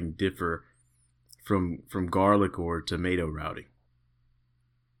routing differ from garlic or tomato routing?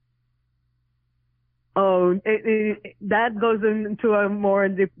 Oh, that goes into a more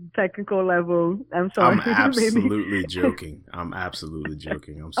technical level. I'm sorry. I'm absolutely joking. I'm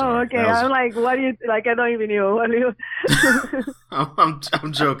sorry. Oh, okay. I'm like, what do you like? I don't even know. What do you? I'm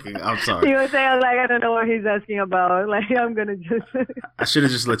joking. I'm sorry. You were saying like, I don't know what he's asking about. Like, I'm gonna just. I should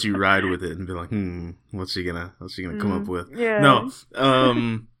have just let you ride with it and be like, what's she gonna come up with? Yeah. No.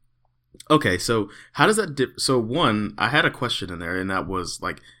 Okay, so how does that so one, I had a question in there, and that was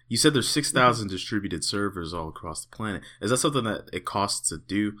like, you said there's 6,000 distributed servers all across the planet. Is that something that it costs to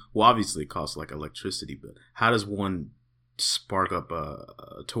do? Well, obviously it costs like electricity, but how does one spark up a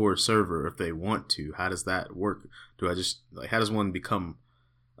Tor server if they want to? How does that work? How does one become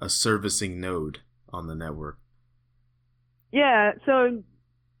a servicing node on the network? Yeah, so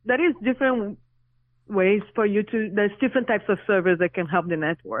there is different ways for you to, there's different types of servers that can help the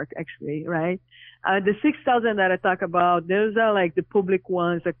network actually, right? The 6,000 that I talk about, those are like the public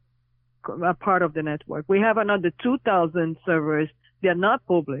ones that are part of the network. We have another 2,000 servers. They're not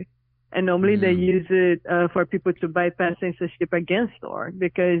public. And normally they use it for people to bypass censorship against Tor,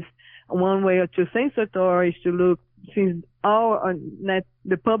 because one way to censor Tor is to look, since all are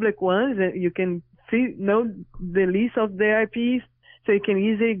the public ones, you can know the list of the IPs, so you can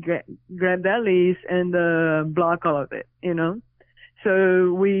easily grab that list and block all of it, you know?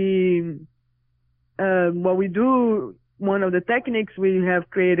 So what we do, one of the techniques we have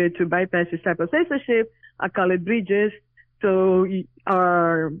created to bypass this type of censorship, I call it bridges. So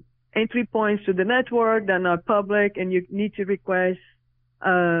our entry points to the network that are not public, and you need to request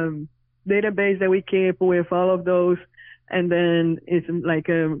database that we keep with all of those. And then it's like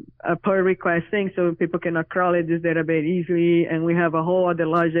a per request thing, so people cannot crawl it, this database easily. And we have a whole other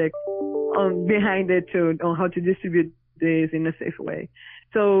logic behind it on how to distribute this in a safe way.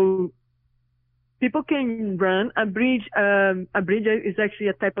 So people can run a bridge. A bridge is actually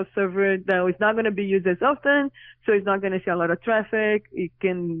a type of server that is not going to be used as often, so it's not going to see a lot of traffic.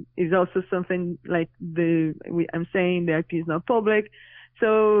 Is also something like I'm saying the IP is not public.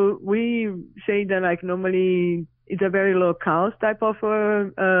 So we say that like normally it's a very low cost type of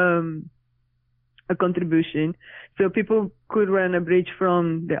a contribution. So people could run a bridge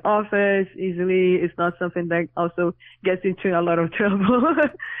from the office easily. It's not something that also gets into a lot of trouble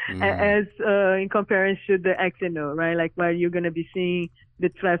as in comparison to the XNO, right? Like where you're going to be seeing the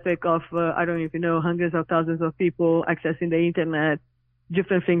traffic of, I don't even know, hundreds of thousands of people accessing the internet,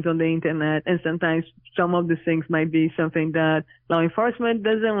 different things on the internet. And sometimes some of the things might be something that law enforcement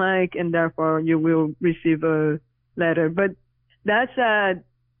doesn't like, and therefore you will receive a letter. But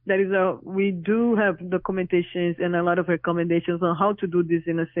we do have documentations and a lot of recommendations on how to do this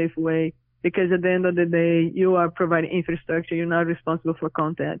in a safe way, because at the end of the day, you are providing infrastructure. You're not responsible for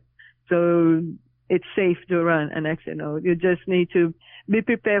content. So it's safe to run an XNO. You just need to be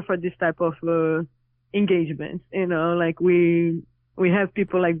prepared for this type of engagement. You know, like we have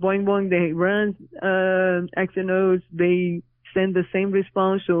people like Boing Boing, they run XNOs. They send the same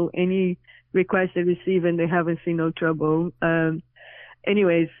response. So any request they receive and they haven't seen no trouble.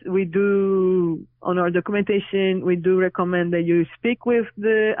 Anyways, we do, on our documentation, we do recommend that you speak with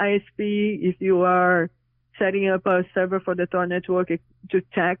the ISP if you are setting up a server for the Tor network, to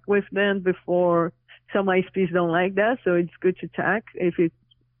check with them before. Some ISPs don't like that, so it's good to check.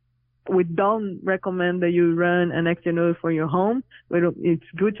 We don't recommend that you run an XNO for your home.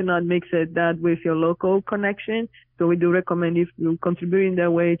 It's good to not mix that with your local connection. So we do recommend, if you contribute in that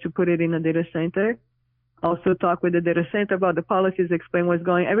way, to put it in a data center. Also talk with the data center about the policies, explain what's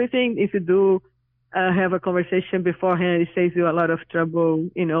going, everything. If you do have a conversation beforehand, it saves you a lot of trouble,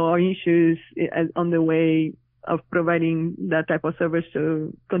 you know, or issues on the way of providing that type of service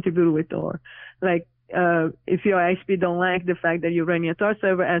to contribute with Tor. Like, if your ISP don't like the fact that you're running a Tor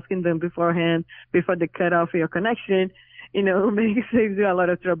server, asking them beforehand, before they cut off your connection, you know, maybe saves you a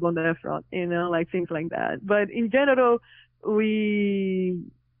lot of trouble on that front, you know, like things like that. But in general,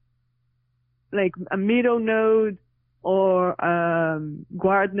 like a middle node or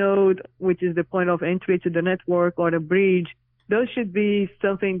guard node, which is the point of entry to the network, or the bridge, those should be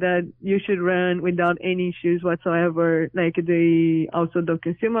something that you should run without any issues whatsoever. Like they also don't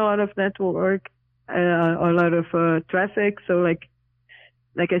consume a lot of network, or a lot of traffic. So like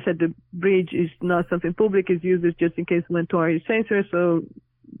I said, the bridge is not something public, it's used just in case when Tor is censored. So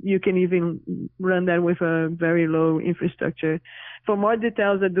you can even run that with a very low infrastructure. For more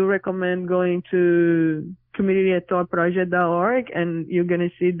details, I do recommend going to community@torproject.org, and you're going to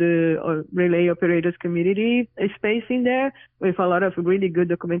see the Relay Operators Community space in there with a lot of really good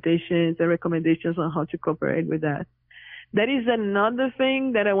documentations and recommendations on how to cooperate with that. There is another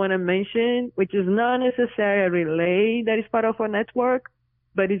thing that I want to mention, which is not necessarily a relay that is part of our network,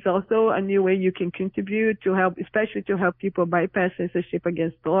 but it's also a new way you can contribute to help, especially to help people bypass censorship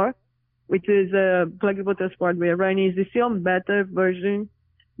against Tor, which is a pluggable transport we are running. It's still a beta version,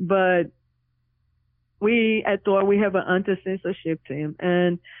 but we at Tor, we have an anti-censorship team.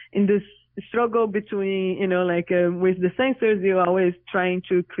 And in this struggle between, you know, like with the censors, you're always trying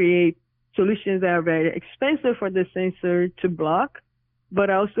to create solutions that are very expensive for the censor to block, but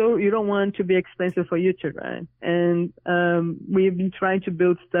also you don't want to be expensive for you to run. And we've been trying to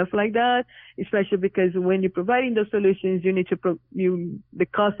build stuff like that, especially because when you're providing those solutions, you need to the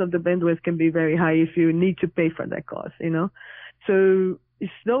cost of the bandwidth can be very high if you need to pay for that cost, you know. So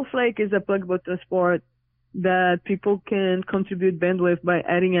Snowflake is a pluggable transport that people can contribute bandwidth by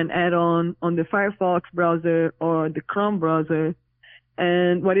adding an add-on on the Firefox browser or the Chrome browser.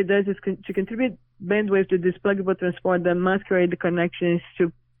 And what it does is to contribute bandwidth to this pluggable transport that masquerade the connections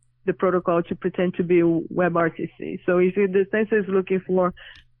to the protocol to pretend to be WebRTC. So if the sensor is looking for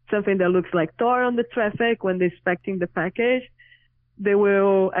something that looks like Tor on the traffic when they're inspecting the package, they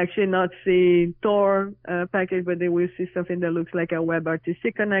will actually not see Tor package, but they will see something that looks like a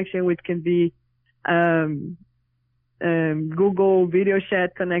WebRTC connection, which can be Google video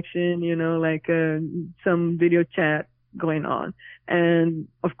chat connection, like some video chat going on. And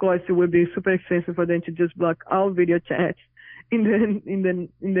of course, it would be super expensive for them to just block all video chats in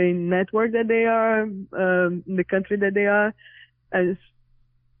the network that they are, in the country that they are.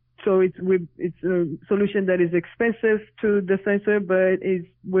 So it's a solution that is expensive to the sensor, but it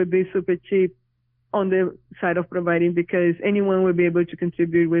would be super cheap on the side of providing, because anyone will be able to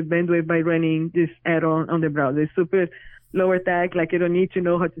contribute with bandwidth by running this add-on on the browser. It's super lower tech, like you don't need to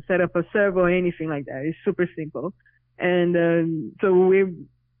know how to set up a server or anything like that. It's super simple. And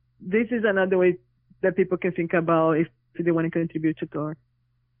this is another way that people can think about if they want to contribute to Tor.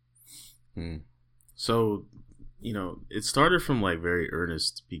 So, it started from like very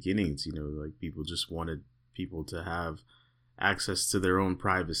earnest beginnings, like people just wanted people to have access to their own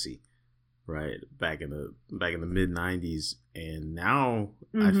privacy, right? Back in the mid 90s. And now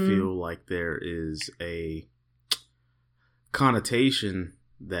I feel like there is a connotation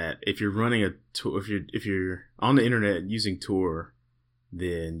that if you're running a Tor, if you're on the internet using Tor,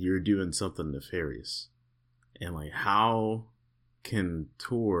 then you're doing something nefarious. And like, how can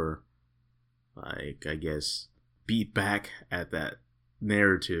Tor, like, I guess, beat back at that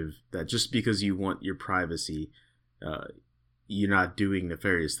narrative that just because you want your privacy, you're not doing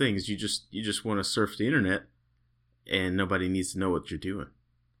nefarious things. You just want to surf the internet, and nobody needs to know what you're doing.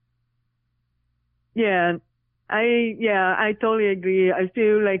 Yeah, I totally agree. I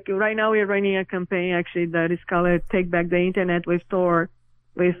feel like right now we're running a campaign actually that is called "Take Back the Internet with Tor,"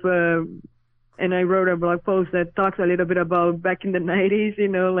 and I wrote a blog post that talks a little bit about back in the 90s,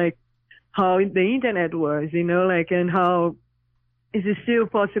 like how the internet was, and how is it still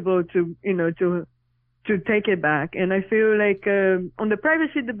possible to take it back. And I feel like on the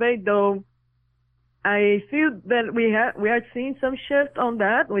privacy debate, though, I feel that we are seeing some shift on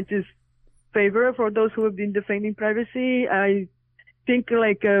that, which is favorable for those who have been defending privacy. I think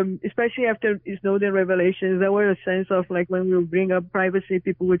especially after Snowden revelations, there was a sense of like when we would bring up privacy,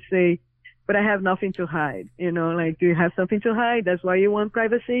 people would say, but I have nothing to hide, do you have something to hide? That's why you want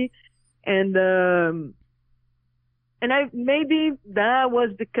privacy. And maybe that was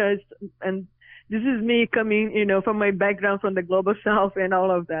because, and this is me coming, from my background from the global south and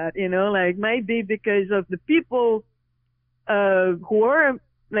all of that, maybe because of the people, who are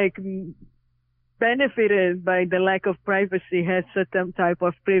benefited by the lack of privacy had certain type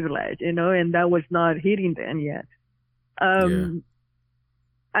of privilege, and that was not hitting them yet.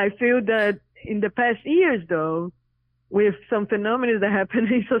 I feel that in the past years, though, with some phenomena that happen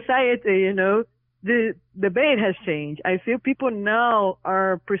in society, the debate has changed. I feel people now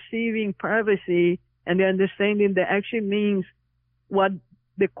are perceiving privacy and they're understanding that actually means what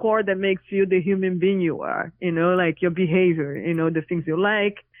the core that makes you the human being you are, like your behavior, the things you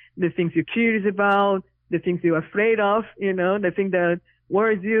like, the things you're curious about, the things you're afraid of, the thing that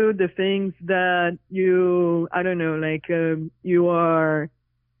worries you, the things that you, you are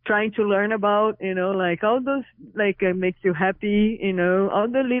trying to learn about, all those, makes you happy, all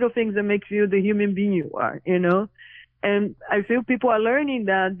the little things that makes you the human being you are, and I feel people are learning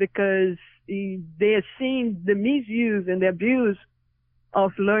that because they are seeing the misuse and the abuse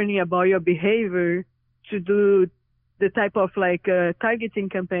of learning about your behavior to do the type of targeting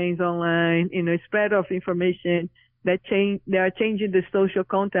campaigns online, spread of information that they are changing the social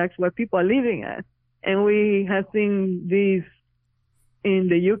context where people are living at. And we have seen these in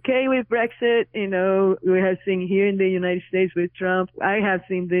the UK with Brexit, we have seen here in the United States with Trump. I have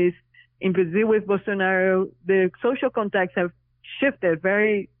seen this in Brazil with Bolsonaro. The social contexts have shifted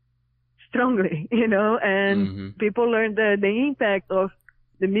very strongly, and people learn the impact of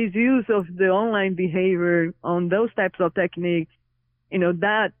the misuse of the online behavior on those types of techniques.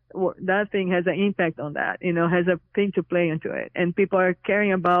 That thing has an impact on that, has a thing to play into it. And people are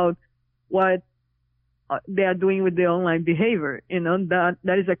caring about what they are doing with the online behavior,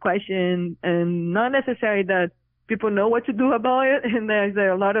 that is a question, and not necessarily that people know what to do about it. And there's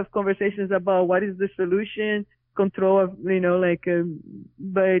a lot of conversations about what is the solution, control of,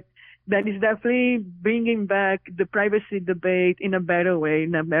 but that is definitely bringing back the privacy debate in a better way,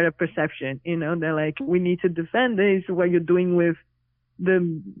 in a better perception, that we need to defend this, what you're doing with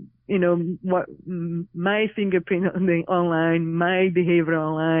the, what my fingerprint online, my behavior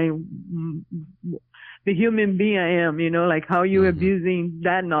online, the human being I am, like how you abusing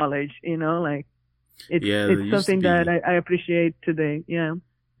that knowledge, like it's something that I appreciate today. Yeah.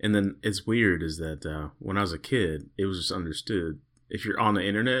 And then it's weird is that when I was a kid, it was just understood. If you're on the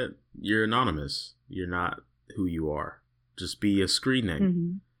internet, you're anonymous. You're not who you are. Just be a screen name.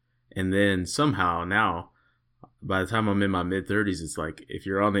 Mm-hmm. And then somehow now, by the time I'm in my mid-30s, it's like, if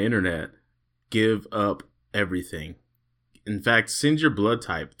you're on the internet, give up everything. In fact, send your blood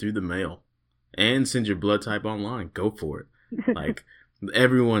type through the mail and send your blood type online. Go for it. Like,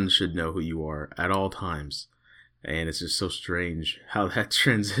 everyone should know who you are at all times. And it's just so strange how that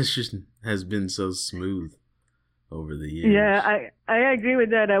transition has been so smooth over the years. Yeah, I agree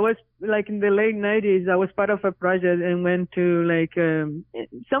with that. I was like in the late 90s, I was part of a project and went to like, it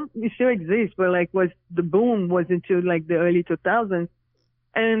still exists, but like the boom was into like the early 2000s.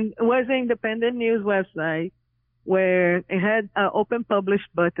 And it was an independent news website where it had an open publish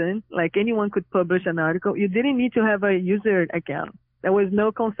button, like anyone could publish an article. You didn't need to have a user account. There was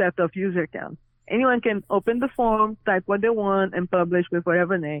no concept of user account. Anyone can open the form, type what they want, and publish with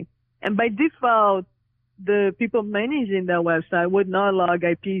whatever name. And by default, the people managing that website would not log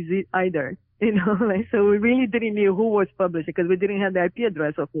IPs either. Like, so we really didn't know who was publishing because we didn't have the IP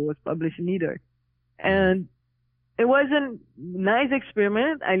address of who was publishing either. And it was a nice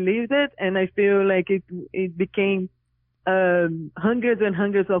experiment. I lived it, and I feel like it became hundreds and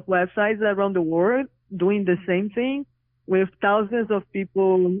hundreds of websites around the world doing the same thing with thousands of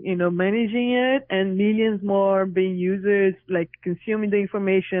people, managing it and millions more being users, like consuming the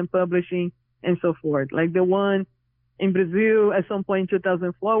information, publishing, and so forth. Like the one in Brazil at some point in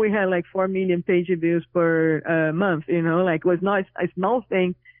 2004, we had like 4 million page views per month, like it was not a small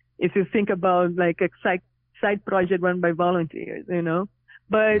thing if you think about like a side project run by volunteers,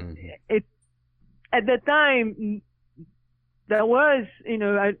 but at the time, there was,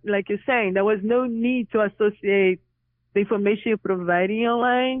 like you're saying, there was no need to associate the information you're providing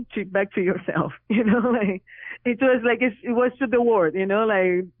online back to yourself, like it was like, it was to the world,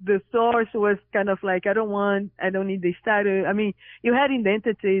 like the source was kind of like, I don't need the status. I mean, you had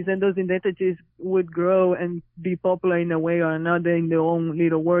identities and those identities would grow and be popular in a way or another in their own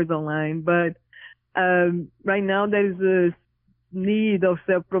little words online. But, right now there is a need of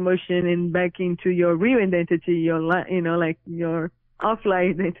self-promotion and back into your real identity, your, like your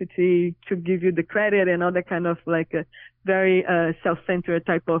offline identity to give you the credit and all that kind of like a very self-centered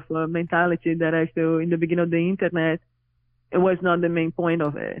type of mentality that I feel in the beginning of the internet, it was not the main point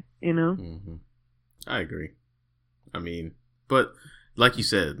of it, I agree. I mean, but like you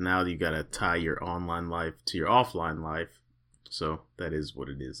said, now you got to tie your online life to your offline life. So that is what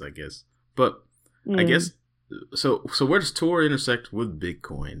it is, I guess. But I guess, so where does Tor intersect with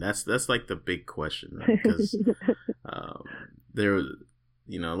Bitcoin? That's like the big question, right? Because there,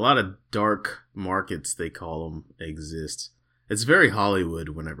 a lot of dark markets, they call them, exist. It's very Hollywood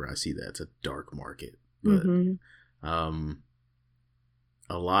whenever I see that. It's a dark market. But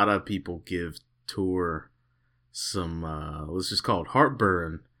a lot of people give Tor some, let's just call it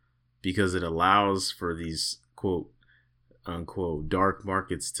heartburn, because it allows for these, quote, unquote, dark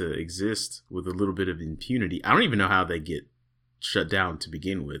markets to exist with a little bit of impunity. I don't even know how they get shut down to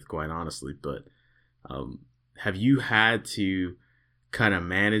begin with, quite honestly, but have you had to kind of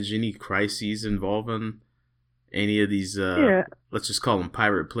manage any crises involving any of these, let's just call them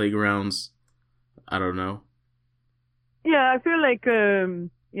pirate playgrounds? I don't know. Yeah, I feel like,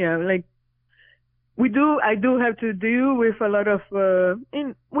 like I do have to deal with a lot of,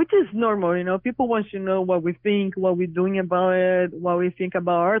 which is normal, people want to know what we think, what we're doing about it, what we think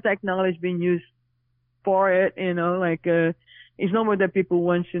about our technology being used for it, it's normal that people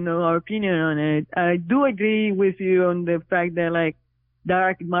want to know our opinion on it. I do agree with you on the fact that like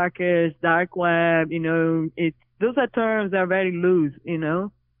dark markets, dark web, those are terms that are very loose,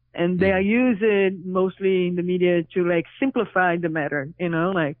 and they are used mostly in the media to like simplify the matter,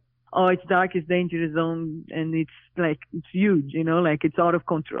 like, oh, it's dark, it's dangerous zone, and it's like, it's huge, like it's out of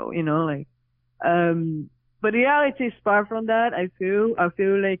control, but reality is far from that. I feel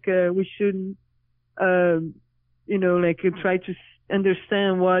like, we shouldn't, try to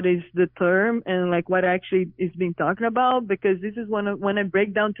understand what is the term and like what actually is being talked about, because this is when I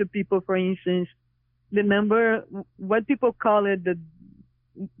break down to people, for instance, the number, what people call it,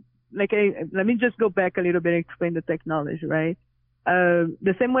 let me just go back a little bit and explain the technology, right?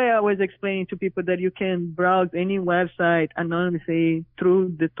 The same way I was explaining to people that you can browse any website anonymously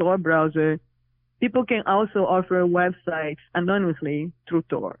through the Tor browser, people can also offer websites anonymously through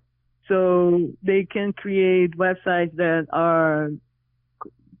Tor. So they can create websites that are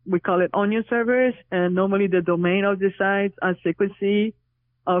we call it onion servers, and normally the domain of the sites are sequence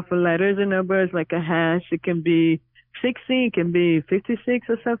of letters and numbers, like a hash. It can be 60, it can be 56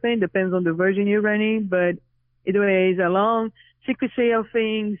 or something, depends on the version you're running, but either way, it's a long sequence of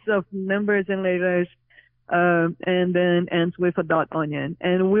things, of numbers and letters, and then ends with a .onion.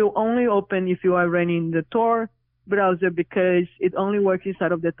 And will only open if you are running the Tor browser, because it only works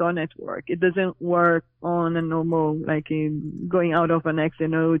inside of the Tor network. It doesn't work on a normal, like in going out of an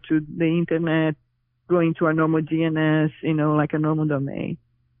XNO to the internet, going to a normal DNS, like a normal domain.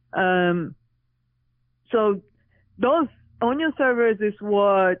 So those onion servers is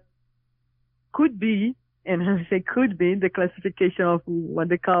what could be, and I say could be, the classification of what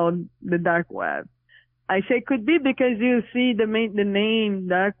they call the dark web. I say could be because you see the name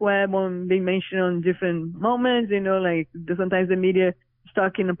dark web being mentioned on different moments, like sometimes the media is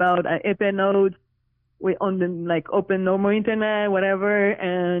talking about IP nodes on the open normal internet, whatever,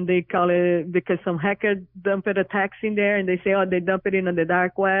 and they call it because some hacker dumped attacks in there, and they say, oh, they dump it in on the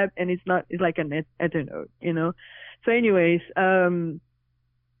dark web, and it's like an Eternode, So anyways,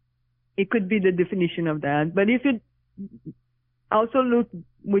 it could be the definition of that. But if you also look,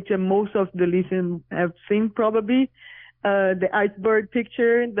 which most of the listeners have seen probably, the iceberg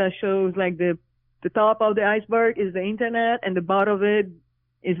picture that shows like the top of the iceberg is the internet, and the bottom of it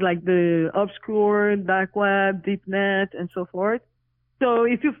is like the obscure dark web, deep net, and so forth. So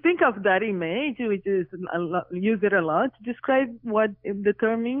if you think of that image, which is used a lot to describe what the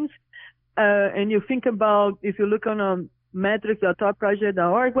term means, and you think about, if you look on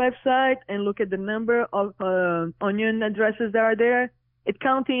metrics.torproject.org website and look at the number of onion addresses that are there, it's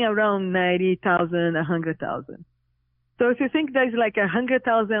counting around 90,000, 100,000. So if you think there's like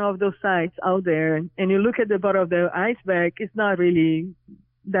 100,000 of those sites out there, and you look at the bottom of the iceberg, it's not really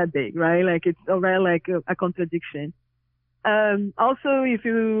that big, right? Like it's already like a contradiction. Also,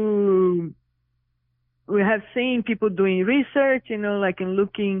 we have seen people doing research, like in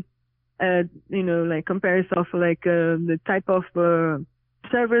looking at, like comparison of like the type of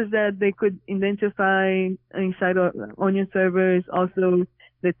servers that they could identify inside of onion servers, also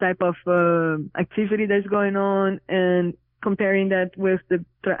the type of activity that's going on, and comparing that with the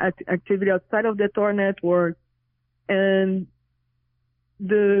activity outside of the Tor network. And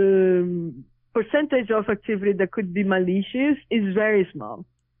the percentage of activity that could be malicious is very small.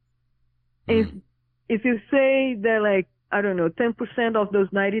 If you say that, like, I don't know, 10% of those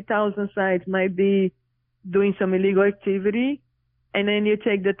 90,000 sites might be doing some illegal activity, and then you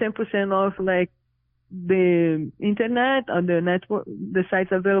take the 10% off like the internet or the network, the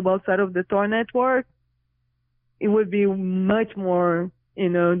sites available outside of the Tor network, it would be much more,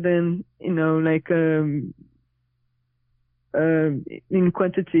 than, like, in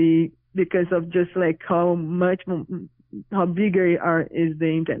quantity, because of just like how bigger is the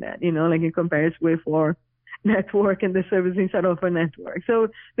internet, like in comparison with our network and the service inside of a network. So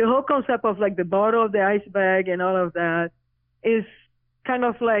the whole concept of like the bottom of the iceberg and all of that is kind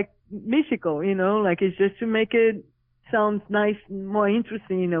of like mystical, like it's just to make it sound nice, more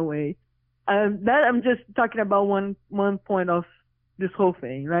interesting in a way. That I'm just talking about one point of this whole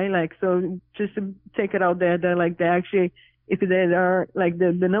thing, right? Like, so just to take it out there, that like they actually, if there are like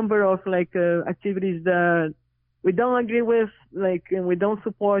the number of like activities that we don't agree with, like, and we don't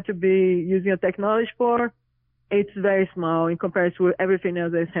support to be using a technology for, it's very small in comparison with everything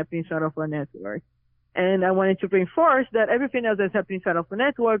else that's happening inside of our network. And I wanted to reinforce that everything else that's happening inside of a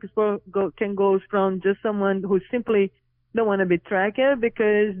network can go from just someone who simply don't want to be tracked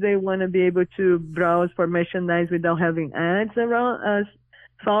because they want to be able to browse for merchandise without having ads around us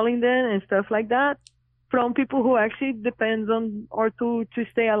following them and stuff like that, from people who actually depends on or to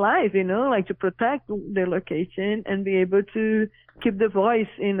stay alive, like to protect their location and be able to keep the voice,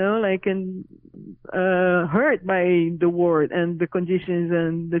 like, and heard by the world and the conditions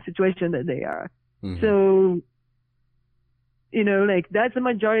and the situation that they are. Mm-hmm. So, like that's the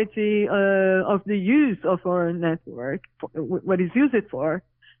majority of the use of our network, what is used it for.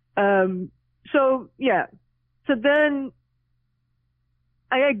 So yeah. So then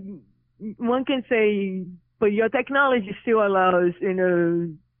one can say, but your technology still allows,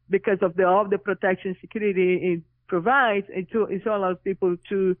 because of all the protection security it provides, it still allows people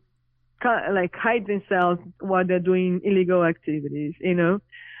to like hide themselves while they're doing illegal activities,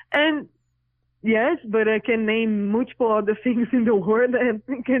 And yes, but I can name multiple other things in the world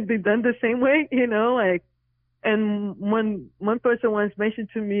that can be done the same way, like, and one person once mentioned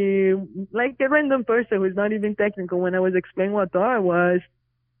to me, like a random person who's not even technical, when I was explaining what Tor was,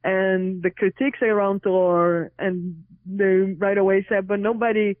 and the critiques around Tor, and they right away said, but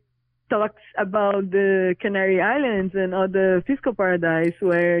nobody talks about the Canary Islands and other fiscal paradise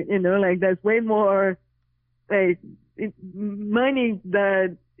where, like there's way more like money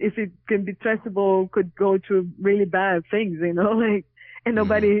that if it can be traceable could go to really bad things, like, and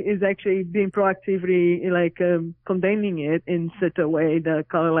nobody is actually being proactively like condemning it in such a way that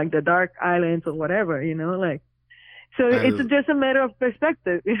call it like the dark islands or whatever, like. So it's just a matter of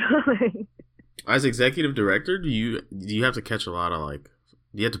perspective, like. As executive director, do you have to catch a lot of like?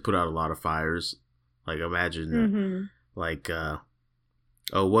 Do you have to put out a lot of fires? Like imagine, what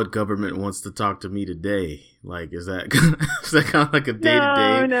government wants to talk to me today? Like, is that kind of like a day to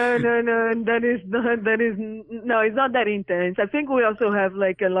day? No. No, it's not that intense. I think we also have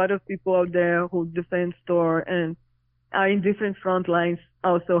like a lot of people out there who defend Tor and are in different front lines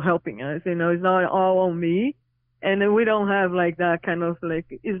also helping us. It's not all on me. And we don't have like that kind of like,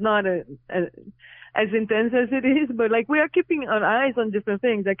 it's not as intense as it is, but like we are keeping our eyes on different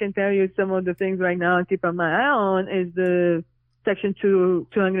things. I can tell you some of the things right now I keep my eye on is the Section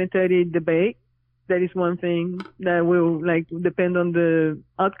 230 debate. That is one thing that will like depend on the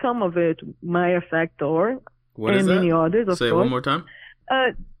outcome of it, might affect Tor and many others, of course. Say it one more time.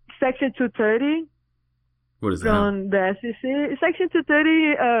 Section 230. What is that? From the SEC. Section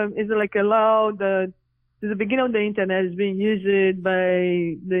 230 is like a law that since the beginning of the internet is being used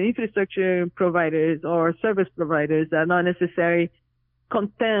by the infrastructure providers or service providers that are not necessarily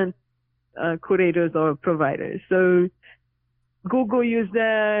content curators or providers. So Google use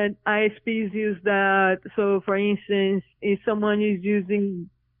that, ISPs use that. So for instance, if someone is using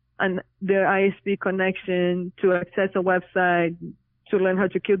their ISP connection to access a website to learn how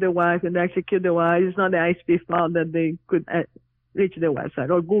to kill their wife and they actually kill their wife, it's not the ISP fault that they could reach the website,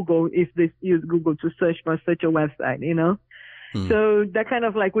 or Google if they use Google to search for such a website, So that kind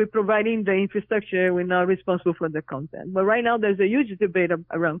of like we're providing the infrastructure, we're not responsible for the content. But right now there's a huge debate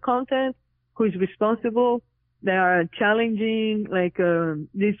around content, who is responsible. They are challenging, like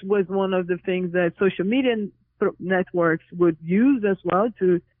this was one of the things that social media networks would use as well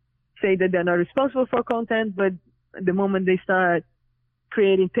to say that they're not responsible for content, but the moment they start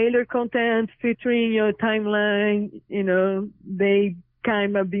creating tailored content, featuring your timeline, they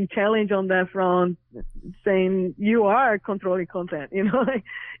kind of being challenged on that front, saying you are controlling content, like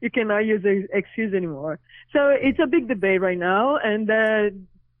you cannot use the excuse anymore. So it's a big debate right now, and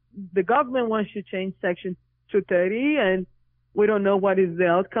the government wants to change Section 230, and we don't know what is the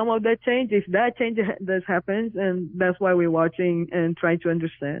outcome of that change. If that change does happen, and that's why we're watching and trying to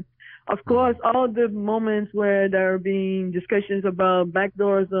understand. Of course, all the moments where there are being discussions about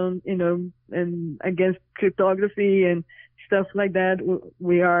backdoors on, and against cryptography and stuff like that,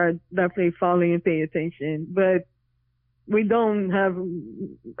 we are definitely following and paying attention. But I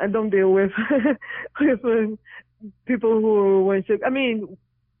don't deal with, with people who want to,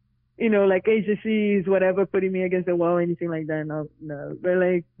 like agencies, whatever, putting me against the wall, anything like that. No. But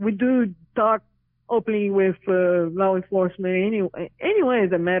like, we do talk openly with law enforcement anyway,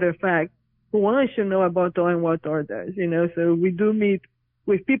 as a matter of fact, who wants to know about Tor and what Tor does, So we do meet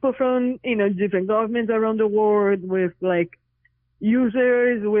with people from, different governments around the world, with like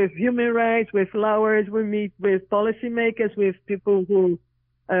users, with human rights, with lawyers. We meet with policymakers, with people who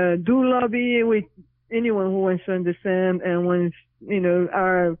do lobby, with anyone who wants to understand and wants,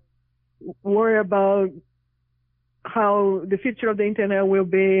 are worried about how the future of the internet will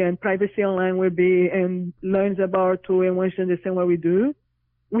be and privacy online will be, and learns about Tor and wants to understand what we do.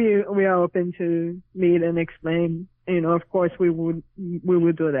 We are open to meet and explain. Of course we would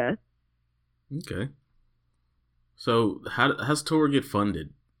do that. Okay. So how's Tor get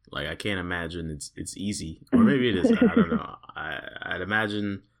funded? Like, I can't imagine it's easy, or maybe it is. I don't know. I'd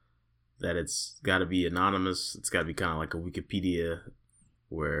imagine that it's got to be anonymous. It's got to be kind of like a Wikipedia,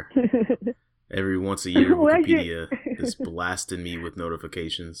 where every once a year Wikipedia is blasting me with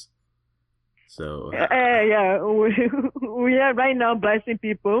notifications. So yeah, we are right now blasting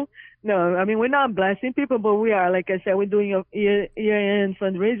people. No, I mean, we're not blasting people, but we are, like I said, we're doing a year-end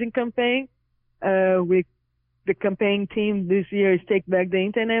fundraising campaign. The campaign team this year is Take Back the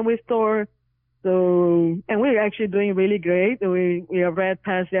Internet with Tor. So, and we're actually doing really great. We have right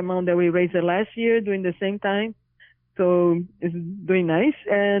past the amount that we raised last year during the same time. So it's doing nice.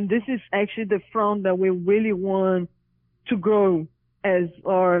 And this is actually the front that we really want to grow as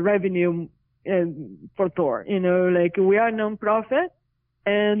our revenue for Tor. Like, we are a nonprofit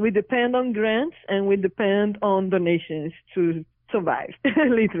and we depend on grants and we depend on donations to survive,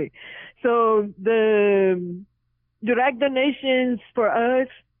 literally. So the direct donations for us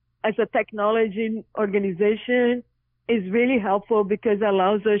as a technology organization is really helpful because it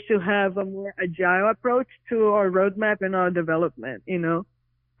allows us to have a more agile approach to our roadmap and our development.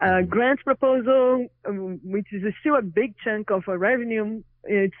 Grant proposal, which is still a big chunk of our revenue.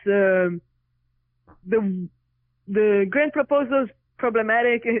 It's the grant proposal is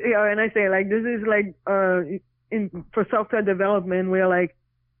problematic, and I say like this is like for software development, we're like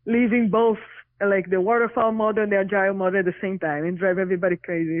leaving both like the waterfall model and the agile model at the same time and drive everybody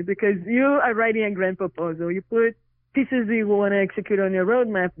crazy because you are writing a grant proposal. You put pieces you want to execute on your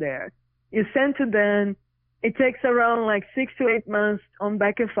roadmap there. You send to them. It takes around like 6 to 8 months on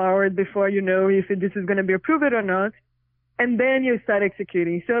back and forward before you know if this is going to be approved or not. And then you start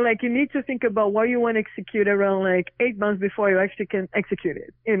executing. So like you need to think about what you want to execute around like 8 months before you actually can execute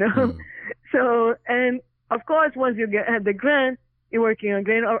it, you know? So, and of course, once you have the grant, you're working on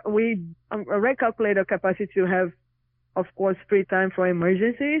grant, we recalculate our capacity to have, of course, free time for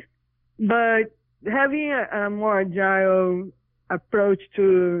emergencies, but having a more agile approach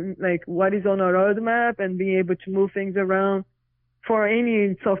to like what is on our roadmap and being able to move things around for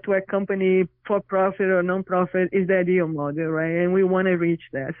any software company, for profit or non-profit, is the ideal model, right? And we want to reach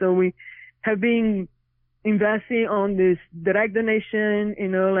that. So we have been investing on this direct donation, you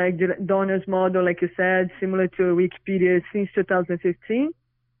know, like donors model, like you said, similar to Wikipedia since 2015.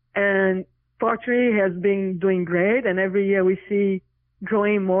 And fortunately has been doing great. And every year we see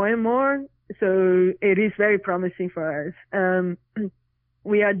growing more and more. So it is very promising for us.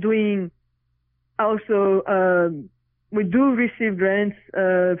 We are doing also, we do receive grants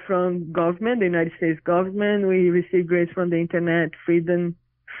from government, the United States government. We receive grants from the Internet Freedom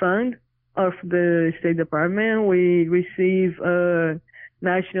Fund of the State Department. We receive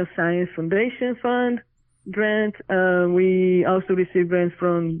National Science Foundation Fund grant. We also receive grants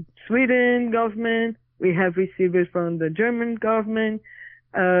from Sweden government. We have received it from the German government.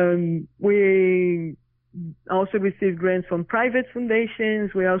 We also receive grants from private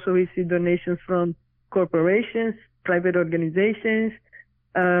foundations. We also receive donations from corporations, private organizations.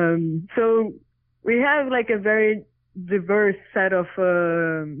 So we have like a very diverse set of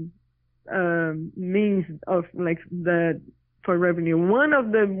means of like for revenue. One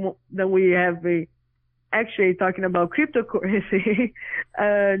of them that we have actually talking about cryptocurrency.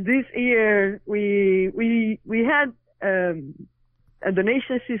 This year we had a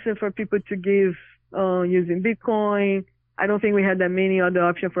donation system for people to give using Bitcoin. I don't think we had that many other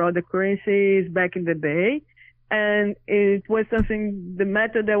options for other currencies back in the day. And it was something, the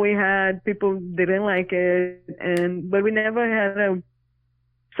method that we had, people didn't like it. But we never had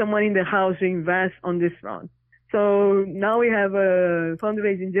someone in the house to invest on this front. So now we have a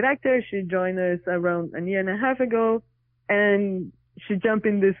fundraising director. She joined us around a year and a half ago, and she jumped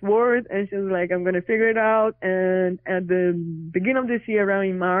in this world and she was like, I'm going to figure it out. And at the beginning of this year, around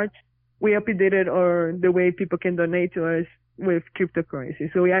in March, we updated the way people can donate to us with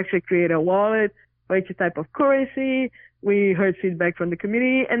cryptocurrency. So we actually create a wallet for each type of currency. We heard feedback from the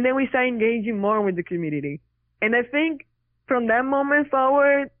community, and then we started engaging more with the community. And I think from that moment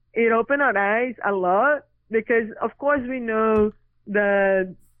forward, it opened our eyes a lot because, of course, we know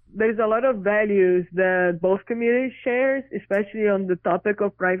that there's a lot of values that both communities share, especially on the topic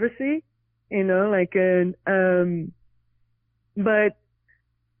of privacy, you know, like, but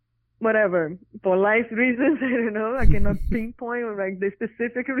whatever, for life reasons, I don't know, I cannot pinpoint like the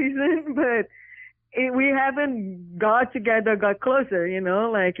specific reason, but we haven't got closer, you know,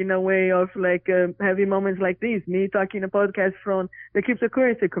 like in a way of like having moments like this, me talking a podcast from the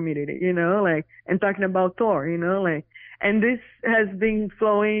cryptocurrency community, you know, like, and talking about Tor, you know, like, and this has been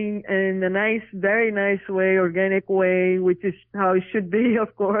flowing in a nice, very nice way, organic way, which is how it should be,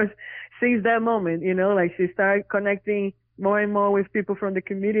 of course, since that moment, you know, like she started connecting more and more with people from the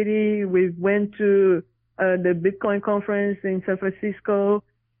community. We went to the Bitcoin conference in San Francisco.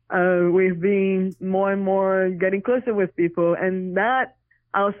 We've been more and more getting closer with people, and that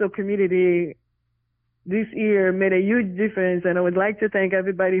also community this year made a huge difference. And I would like to thank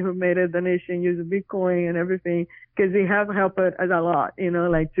everybody who made a donation using Bitcoin and everything, because they have helped us a lot, you know,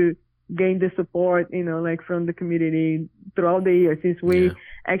 like to gain the support, you know, like from the community throughout the year since we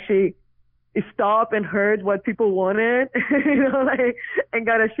actually stopped and heard what people wanted, you know, like, and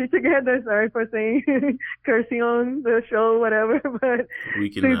got a shit together. Sorry for saying cursing on the show, whatever. But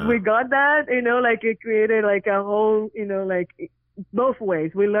since we got that, you know, like it created like a whole, you know, like both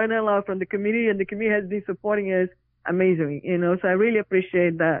ways. We learned a lot from the community, and the community has been supporting us amazingly, you know. So I really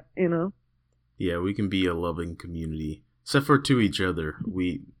appreciate that, you know. Yeah, we can be a loving community, except for to each other.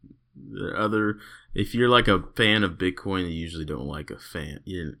 If you're like a fan of Bitcoin, you usually don't like a fan.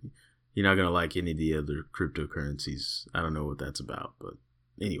 You're not going to like any of the other cryptocurrencies. I don't know what that's about, but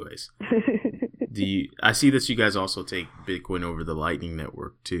anyways. I see that you guys also take Bitcoin over the Lightning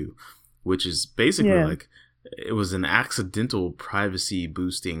Network too, which is basically like it was an accidental privacy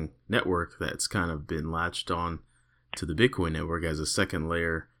boosting network that's kind of been latched on to the Bitcoin network as a second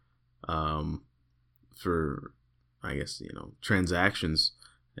layer for, I guess, transactions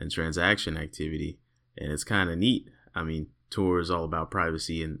and transaction activity. And it's kind of neat. I mean, Tor is all about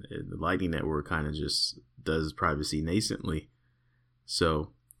privacy, and the Lightning Network kind of just does privacy nascently.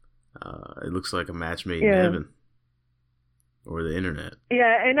 So it looks like a match made in heaven, or the internet.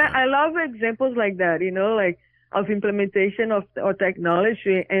 Yeah, and I love examples like that, like of implementation of or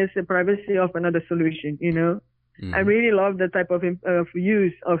technology as the privacy of another solution, I really love that type of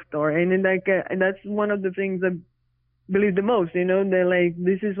use of Tor. And then and that's one of the things I believe the most, they're like,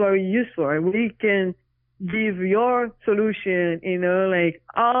 this is what we use for. We can give your solution, like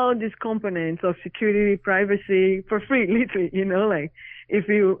all these components of security, privacy for free, literally, like if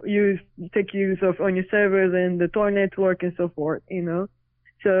you take use of on your servers and the Tor network and so forth,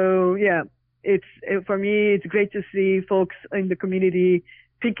 So yeah, for me, it's great to see folks in the community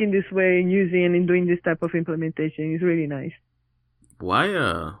thinking this way and using and doing this type of implementation. It's really nice.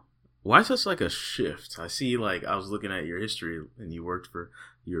 Why such like a shift? I see, like, I was looking at your history, and you were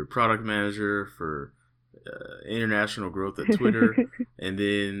a product manager for international growth at Twitter, and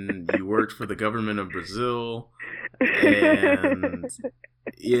then you worked for the government of Brazil, and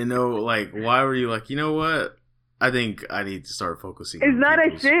like, why were you like, you know what? I think I need to start focusing. It's on not a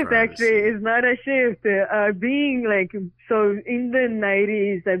people's shift, privacy. actually. It's not a shift. Being like, so in the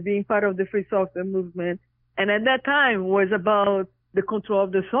 90s, being part of the free software movement, and at that time was about the control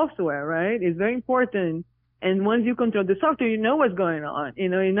of the software, right? It's very important. And once you control the software, you know what's going on, you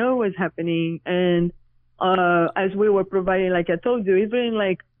know what's happening. And as we were providing, like I told you, even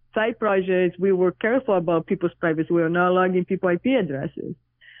like side projects, we were careful about people's privacy. We were not logging people's IP addresses.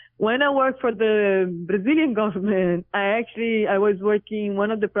 When I worked for the Brazilian government, I was working, one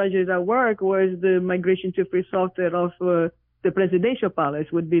of the projects I worked was the migration to free software of the presidential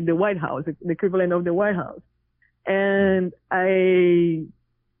palace, would be the White House, the equivalent of the White House. And the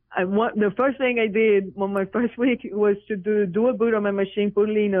first thing I did on my first week was to do a boot on my machine, put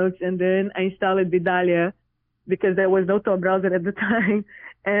Linux, and then I installed Vidalia because there was no Tor browser at the time,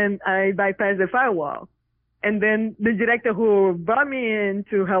 and I bypassed the firewall. And then the director who brought me in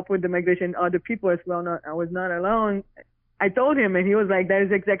to help with the migration, other people as well, I was not alone. I told him, and he was like, that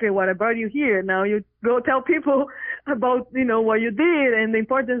is exactly what I brought you here. Now you go tell people about, what you did and the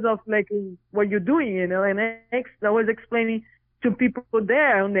importance of like what you're doing, And I was explaining to people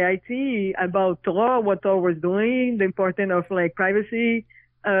there on the IT about Tor, what Tor was doing, the importance of like privacy.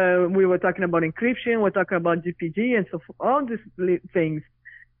 We were talking about encryption, we're talking about GPG and so forth, all these things.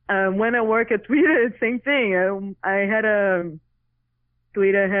 When I work at Twitter, same thing.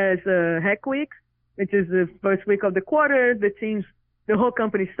 Twitter has Hack Week, which is the first week of the quarter. The whole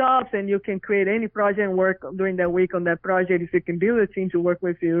company stops, and you can create any project and work during that week on that project if you can build a team to work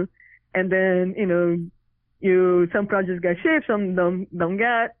with you. And then, some projects get shipped, some don't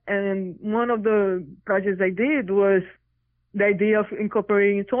get. And one of the projects I did was the idea of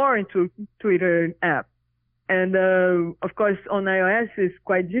incorporating Tor into Twitter app. And, of course, on iOS, it's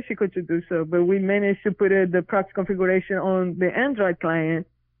quite difficult to do so, but we managed to put the proxy configuration on the Android client.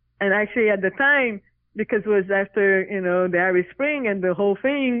 And actually, at the time, because it was after, the Arab Spring and the whole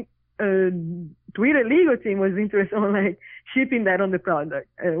thing, Twitter legal team was interested on, like, shipping that on the product.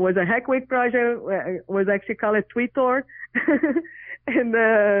 It was a Hack Week project. It was actually called Tweetor.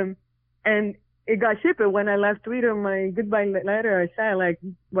 And it got shipped. When I left Twitter, my goodbye letter, I said, like,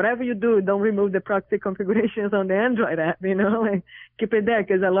 whatever you do, don't remove the proxy configurations on the Android app, like, keep it there,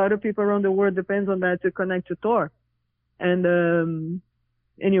 because a lot of people around the world depends on that to connect to Tor. And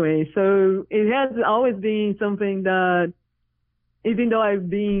anyway, so it has always been something that, even though I've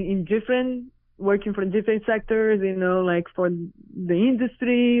been working for different sectors, like for the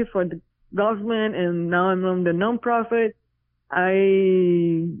industry, for the government, and now I'm on the nonprofit,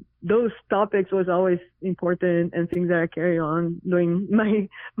 those topics was always important and things that I carry on during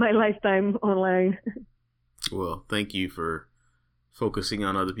my lifetime online. Well, thank you for focusing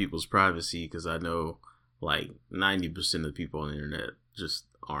on other people's privacy, because I know like 90% of the people on the internet just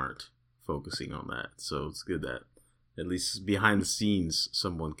aren't focusing on that. So it's good that at least behind the scenes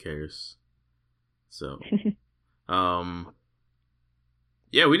someone cares. So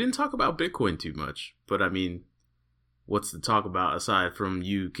yeah, we didn't talk about Bitcoin too much, but I mean, what's to talk about aside from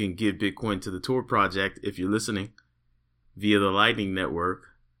you can give Bitcoin to the Tor project if you're listening via the Lightning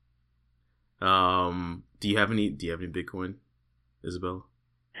Network. Do you have any Bitcoin, Isabella?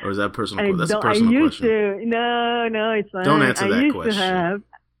 Or is that a personal? That's a personal question. To. No, it's fine. Don't answer that I question.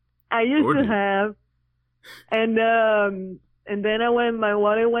 I used to have, and And then my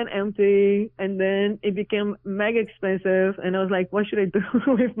wallet went empty, and then it became mega expensive, and I was like, what should I do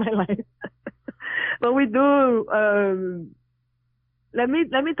with my life? But we do. Let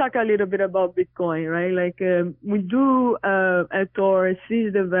me talk a little bit about Bitcoin, right? Like we do at Tor see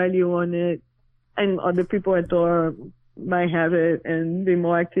the value on it, and other people at Tor might have it and be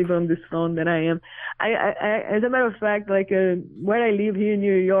more active on this front than I am. I as a matter of fact, like where I live here in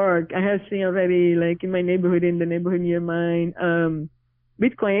New York, I have seen already, like in my neighborhood, in the neighborhood near mine,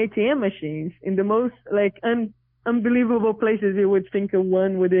 Bitcoin ATM machines in the most like unbelievable places you would think of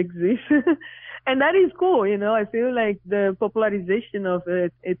one would exist. And that is cool, you know. I feel like the popularization of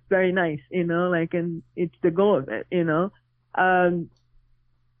it, it's very nice, you know, like, and it's the goal of it, you know.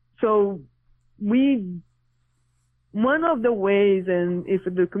 So one of the ways, and if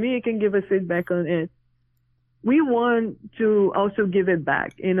the community can give us feedback on it, we want to also give it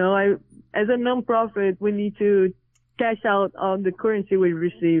back, you know. As a nonprofit, we need to cash out all the currency we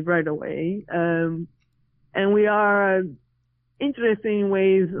receive right away. And we are interested in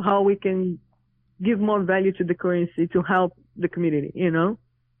ways how we can give more value to the currency to help the community, you know?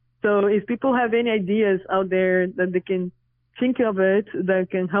 So if people have any ideas out there that they can think of it,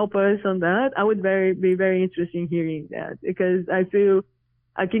 that can help us on that, I would be very interested in hearing that, because I feel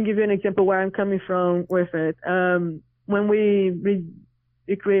I can give you an example where I'm coming from with it. When we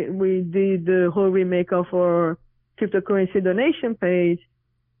did the whole remake of our cryptocurrency donation page,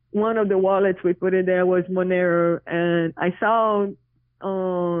 one of the wallets we put in there was Monero, and I saw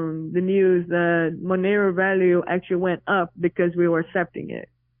on the news that Monero value actually went up because we were accepting it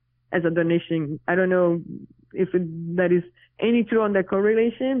as a donation. I don't know if that is any true on the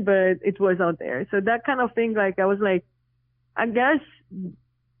correlation, but it was out there. So that kind of thing, like I was like, I guess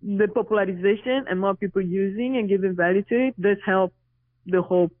the popularization and more people using and giving value to it does help the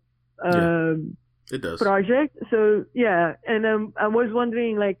whole it does. project. So yeah, and I was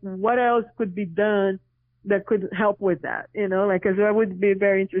wondering like what else could be done that could help with that, you know, like, cause I would be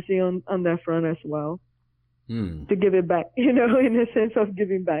very interested on that front as well, to give it back, you know, in the sense of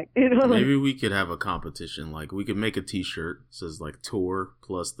giving back, you know. Maybe we could have a competition, like we could make a t-shirt that says like Tor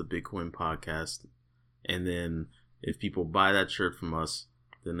plus the Bitcoin podcast. And then if people buy that shirt from us,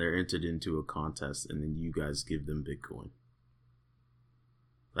 then they're entered into a contest and then you guys give them Bitcoin.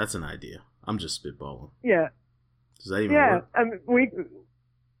 That's an idea. I'm just spitballing. Yeah. Does that even work?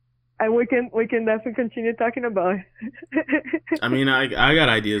 We can definitely continue talking about it. I mean, I got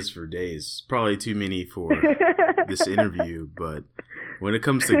ideas for days. Probably too many for this interview, but when it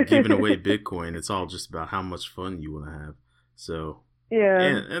comes to giving away Bitcoin, it's all just about how much fun you want to have. So yeah,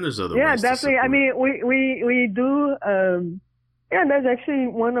 and there's other yeah, ways definitely. I mean, we do. Yeah, that's actually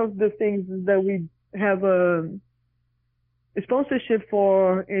one of the things that we have a sponsorship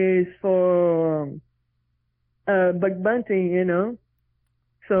for is for bug bunting, you know.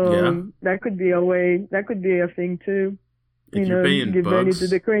 So that could be a way. That could be a thing too. If you're paying give value bugs, to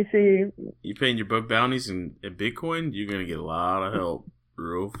the currency. You're paying your bug bounties in Bitcoin. You're gonna get a lot of help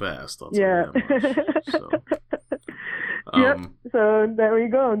real fast. I'll tell Yeah. you that much. So, yep. So there we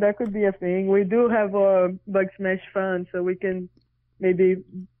go. That could be a thing. We do have a bug smash fund, so we can maybe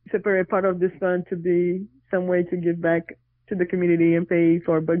separate part of this fund to be some way to give back to the community and pay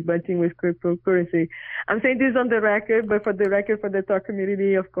for bug bunting with cryptocurrency. I'm saying this on the record, but for the record, for the talk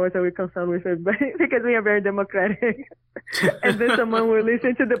community, of course, I will consult with everybody because we are very democratic. And then someone will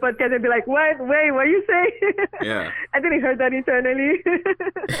listen to the podcast and be like, "What? Wait, what you say?" Yeah. I didn't hear that internally.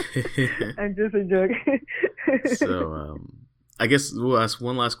 I'm just a joke. So, I guess we'll ask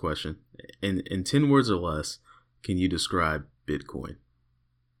one last question. In 10 words or less, can you describe Bitcoin?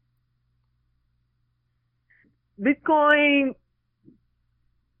 Bitcoin,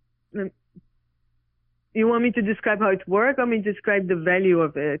 you want me to describe how it works? Or me to describe the value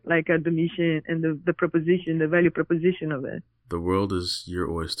of it, like a donation and the proposition, the value proposition of it? The world is your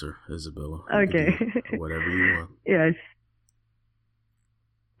oyster, Isabela. You Okay. can do whatever you want. Yes.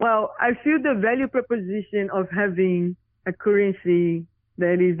 Well, I feel the value proposition of having a currency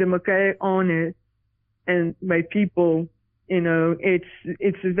that is democratic owned and by people, you know,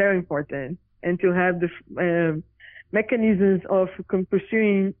 it's very important. And to have the mechanisms of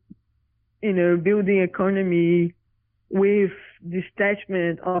pursuing, you know, building economy with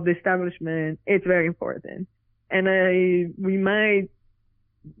detachment of the establishment, it's very important. And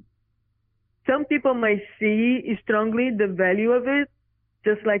some people might see strongly the value of it,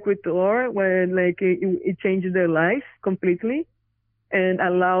 just like with Tor, when like it changed their life completely and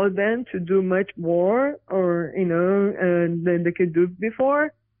allowed them to do much more, or, you know, than they could do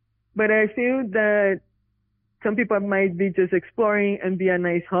before. But I feel that some people might be just exploring and be a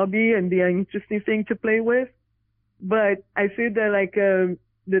nice hobby and be an interesting thing to play with. But I feel that like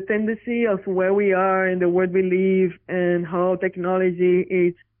the tendency of where we are in the world we live and how technology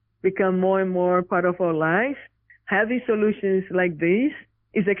is become more and more part of our life, having solutions like this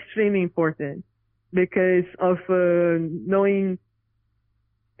is extremely important because of knowing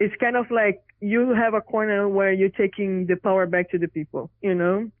it's kind of like you have a corner where you're taking the power back to the people,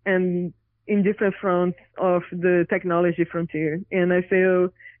 and in different fronts of the technology frontier. And I feel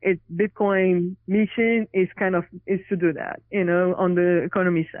Bitcoin mission is to do that, on the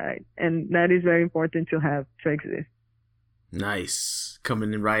economy side. And that is very important to exist. Nice.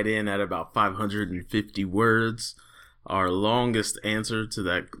 Coming in right in at about 550 words. Our longest answer to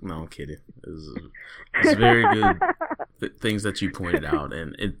that. No, I'm kidding. It's very good things that you pointed out,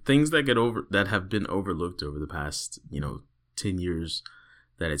 and things that have been overlooked over the past 10 years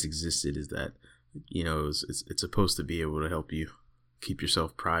that it's existed is that it's supposed to be able to help you keep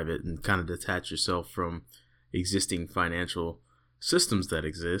yourself private and kind of detach yourself from existing financial systems that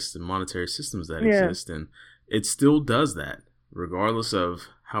exist and monetary systems that exist, and it still does that regardless of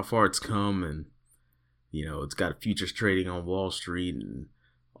how far it's come, and it's got futures trading on Wall Street and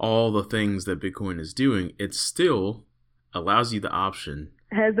all the things that Bitcoin is doing. It still allows you the option.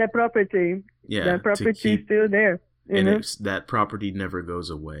 Has that property. Yeah. That property is still there. And that property never goes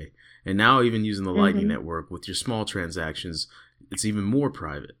away. And now even using the Lightning Network with your small transactions, it's even more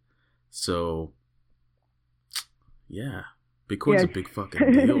private. So, yeah. Bitcoin's a big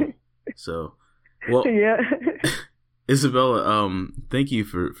fucking deal. So, well, Isabela, thank you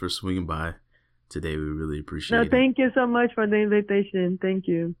for swinging by today. We really appreciate it. Thank you so much for the invitation. Thank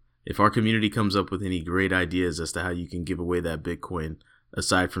you. If our community comes up with any great ideas as to how you can give away that Bitcoin,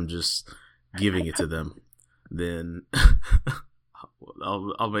 aside from just giving it to them, then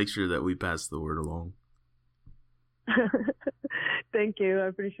I'll make sure that we pass the word along. Thank you. I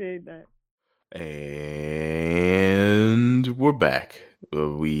appreciate that. And we're back.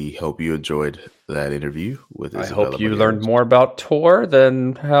 We hope you enjoyed that interview with Isabela. I hope you learned more about Tor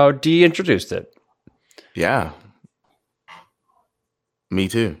than how Dee introduced it. Yeah. Me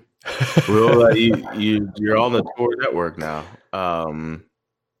too. Well, you're on the Tor network now.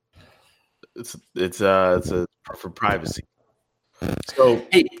 It's for privacy. So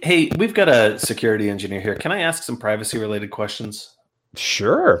hey, we've got a security engineer here. Can I ask some privacy related questions?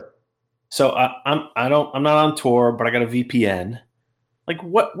 Sure. So I'm not on Tor, but I got a VPN. Like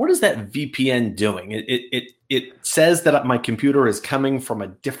what is that VPN doing? It says that my computer is coming from a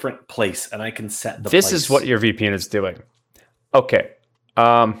different place, and I can set the This place. is what your VPN is doing. Okay.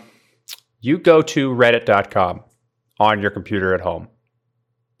 You go to reddit.com on your computer at home.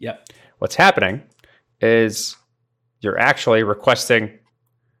 Yep. What's happening is you're actually requesting,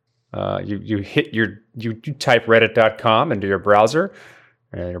 you type reddit.com into your browser,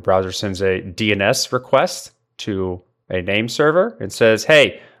 and your browser sends a DNS request to a name server and says,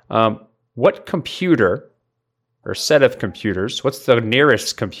 hey, what computer or set of computers, what's the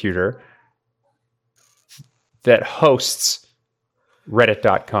nearest computer that hosts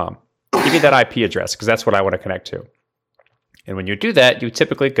reddit.com? Give me that IP address because that's what I want to connect to. And when you do that, you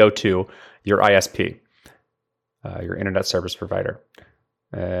typically go to your ISP, your internet service provider.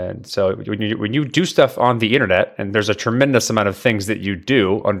 And so when you do stuff on the internet, and there's a tremendous amount of things that you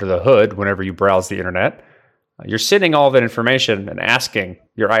do under the hood whenever you browse the internet, you're sending all that information and asking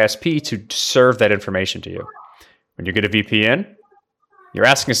your ISP to serve that information to you. When you get a VPN, you're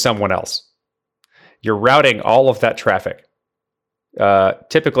asking someone else. You're routing all of that traffic.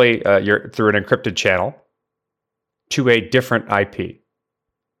 Typically, you're through an encrypted channel to a different IP.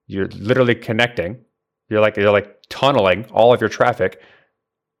 You're literally connecting. You're like tunneling all of your traffic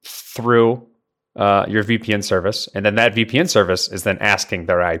through your VPN service, and then that VPN service is then asking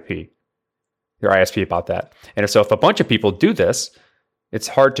their ISP about that. And so if a bunch of people do this, it's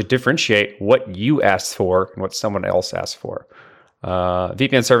hard to differentiate what you asked for and what someone else asked for.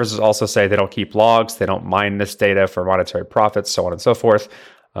 VPN services also say they don't keep logs, they don't mine this data for monetary profits, so on and so forth.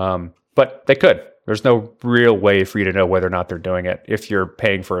 But they could. There's no real way for you to know whether or not they're doing it if you're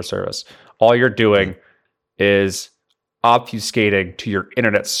paying for a service. All you're doing is obfuscating to your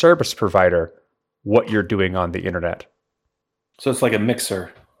internet service provider what you're doing on the internet. So it's like a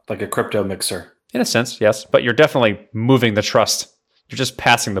mixer, like a crypto mixer. In a sense, yes. But you're definitely moving the trust. You're just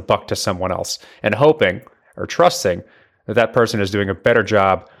passing the buck to someone else and hoping or trusting that that person is doing a better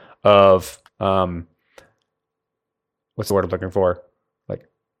job of, what's the word I'm looking for? Like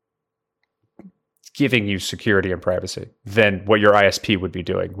giving you security and privacy than what your ISP would be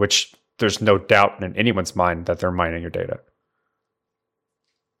doing, which there's no doubt in anyone's mind that they're mining your data.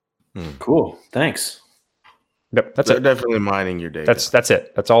 Cool. Thanks. Yep, that's They're it. definitely mining your data. That's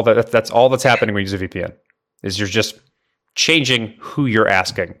it. That's all that's happening when you use a VPN. is you're just changing who you're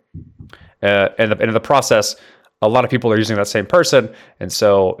asking. And in the process, a lot of people are using that same person, and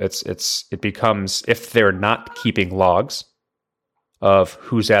so it becomes, if they're not keeping logs of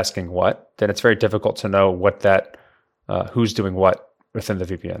who's asking what, then it's very difficult to know what that who's doing what within the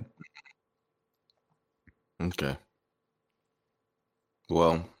VPN. Okay.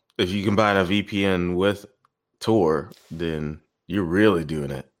 Well, if you combine a VPN with Tor, then you're really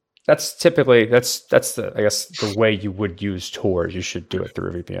doing it. That's typically that's the, I guess, the way you would use Tor. You should do it through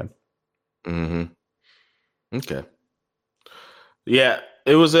a VPN. Mm-hmm. Okay. Yeah,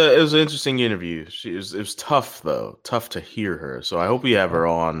 it was an interesting interview. It was tough though, tough to hear her. So I hope we have her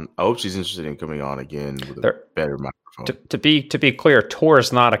on. I hope she's interested in coming on again with a better microphone. To be clear, Tor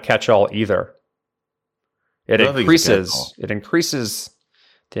is not a catch-all either. It increases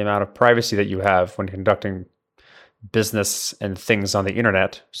the amount of privacy that you have when conducting business and things on the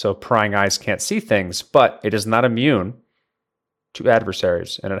internet. So prying eyes can't see things, but it is not immune to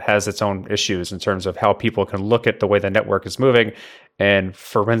adversaries, and it has its own issues in terms of how people can look at the way the network is moving and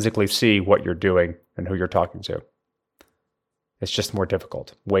forensically see what you're doing and who you're talking to. It's just more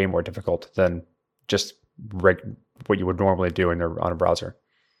difficult, way more difficult than just what you would normally do on a browser.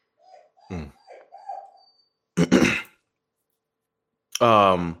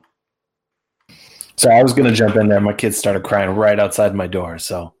 So I was going to jump in there. My kids started crying right outside my door.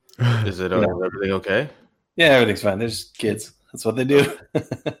 So is everything okay? Yeah, everything's fine. They're just kids. That's what they do.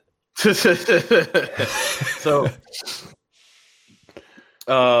 So,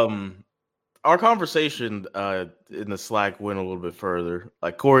 our conversation in the Slack went a little bit further.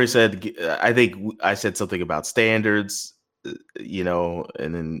 Like Corey said, I think I said something about standards, and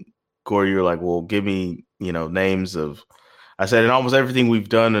then Corey, you're like, well, give me, names of. I said, in almost everything we've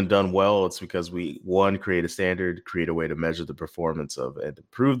done and done well, it's because we, one, create a standard, create a way to measure the performance of and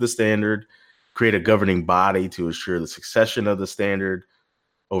improve the standard, create a governing body to assure the succession of the standard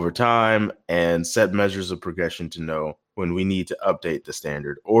over time, and set measures of progression to know when we need to update the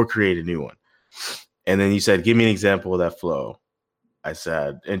standard or create a new one. And then you said, give me an example of that flow. I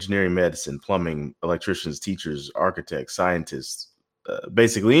said, engineering, medicine, plumbing, electricians, teachers, architects, scientists,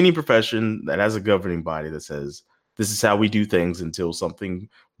 basically any profession that has a governing body that says, this is how we do things until something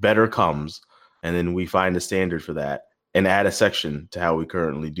better comes. And then we find a standard for that and add a section to how we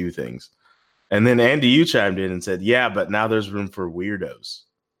currently do things. And then Andy, you chimed in and said, yeah, but now there's room for weirdos.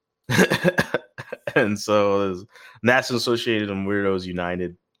 And so there's National Association of Weirdos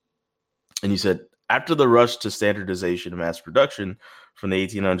United. And you said, after the rush to standardization and mass production from the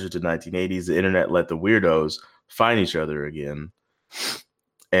 1800s to 1980s, the internet let the weirdos find each other again.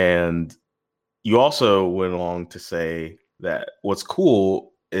 And you also went along to say that what's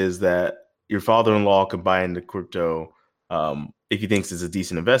cool is that your father-in-law combined the crypto if he thinks it's a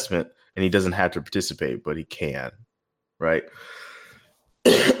decent investment, and he doesn't have to participate, but he can, right?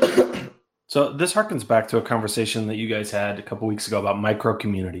 So this harkens back to a conversation that you guys had a couple weeks ago about micro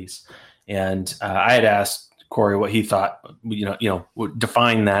communities, and I had asked Corey what he thought. Would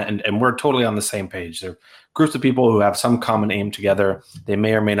define that, and we're totally on the same page. They're groups of people who have some common aim together. They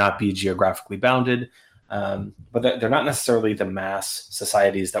may or may not be geographically bounded, but they're not necessarily the mass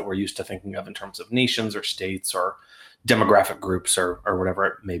societies that we're used to thinking of in terms of nations or states or demographic groups or whatever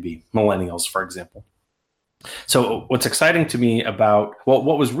it may be, millennials, for example. So what's exciting to me what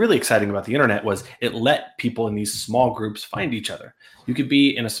was really exciting about the internet was it let people in these small groups find each other. You could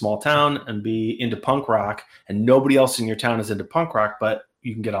be in a small town and be into punk rock, and nobody else in your town is into punk rock, but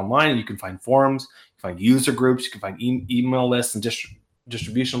you can get online and you can find forums, you can find user groups, you can find email lists and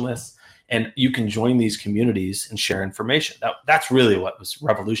distribution lists, and you can join these communities and share information. That's really what was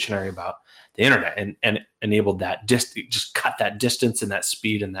revolutionary about the internet, and enabled that just cut that distance and that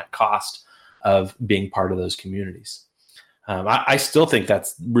speed and that cost of being part of those communities. I still think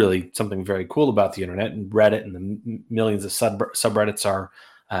that's really something very cool about the internet, and Reddit and the millions of subreddits are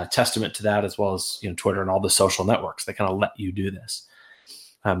testament to that, as well as Twitter and all the social networks. They kind of let you do this.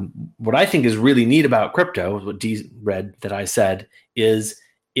 What I think is really neat about crypto, what D read that I said, is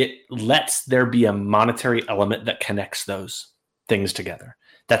it lets there be a monetary element that connects those things together.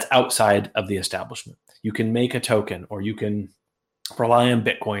 That's outside of the establishment. You can make a token, or you can rely on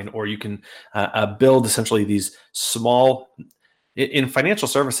Bitcoin, or you can build essentially these small, in financial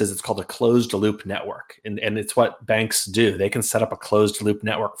services, it's called a closed loop network. And it's what banks do. They can set up a closed loop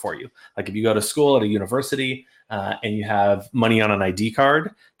network for you. Like if you go to school at a university and you have money on an ID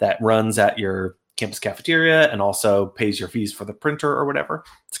card that runs at your campus cafeteria and also pays your fees for the printer or whatever,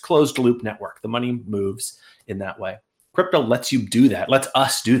 it's a closed loop network. The money moves in that way. Crypto lets you do that, lets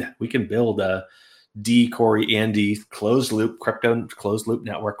us do that. We can build a Corey, Andy closed loop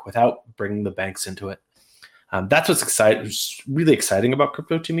network without bringing the banks into it. That's what's really exciting about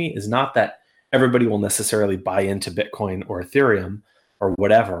crypto to me, is not that everybody will necessarily buy into Bitcoin or Ethereum or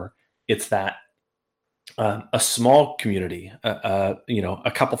whatever. It's that a small community,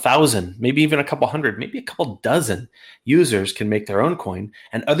 a couple thousand, maybe even a couple hundred, maybe a couple dozen users can make their own coin,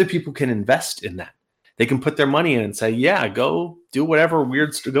 and other people can invest in that. They can put their money in and say, yeah, go do whatever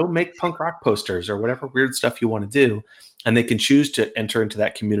go make punk rock posters or whatever weird stuff you want to do. And they can choose to enter into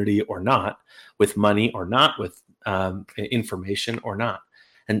that community or not, with money or not, with information or not.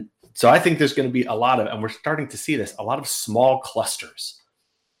 And so I think there's going to be and we're starting to see this, a lot of small clusters,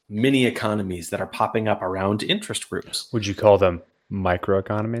 mini economies that are popping up around interest groups. Would you call them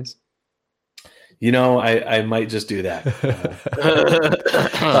microeconomies? I might just do that.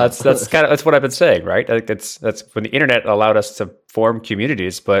 That's what I've been saying, right? I think that's when the internet allowed us to form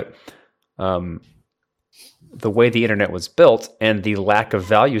communities, but the way the internet was built and the lack of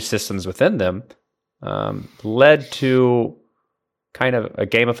value systems within them led to kind of a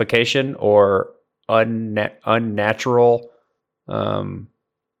gamification or unnatural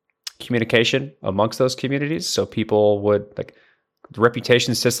communication amongst those communities. So people would the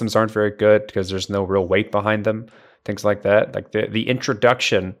reputation systems aren't very good because there's no real weight behind them, things like that. Like the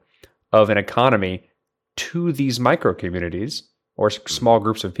introduction of an economy to these micro communities or small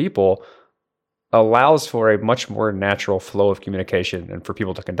groups of people allows for a much more natural flow of communication and for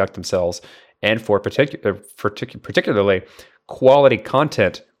people to conduct themselves, and for particularly quality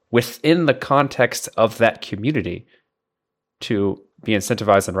content within the context of that community to be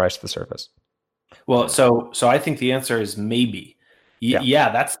incentivized and rise to the surface. Well, so I think the answer is maybe. Yeah,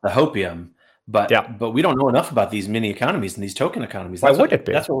 that's the hopium, but we don't know enough about these mini economies and these token economies. Why would it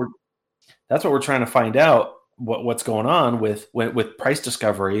be? That's what we're trying to find out. What's going on with price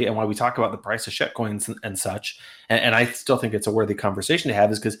discovery, and why we talk about the price of shitcoins and such. And I still think it's a worthy conversation to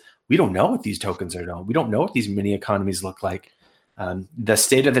have, is because we don't know what these tokens are doing. We don't know what these mini economies look like. The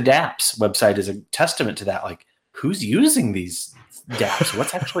State of the dApps website is a testament to that. Like, who's using these dApps?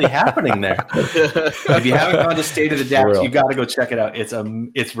 What's actually happening there? If you haven't gone to State of the dApps, you got to go check it out.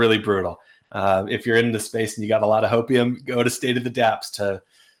 It's really brutal. If you're in the space and you got a lot of hopium, go to State of the dApps to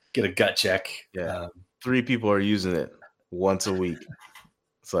get a gut check. Yeah. 3 people are using it once a week.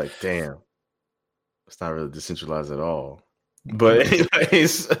 It's like, damn, it's not really decentralized at all. But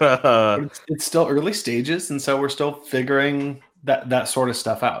anyways, it's still early stages, and so we're still figuring that sort of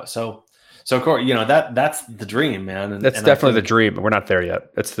stuff out. So Corey, that's the dream, man. That's definitely the dream. We're not there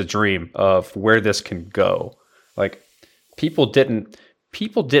yet. It's the dream of where this can go. Like people didn't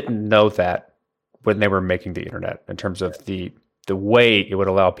know that when they were making the internet, in terms of the way it would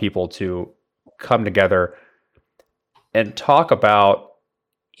allow people to come together and talk about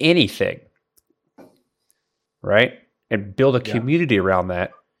anything, right? And build a community around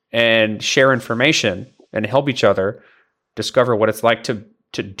that and share information and help each other discover what it's like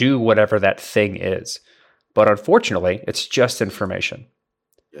to do whatever that thing is. But unfortunately, it's just information.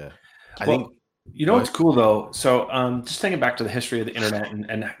 Yeah. I think what's cool though. So just thinking back to the history of the internet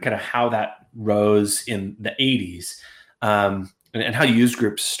and kind of how that rose in the 80s, and how used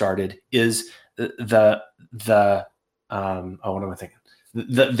groups started, is what am I thinking?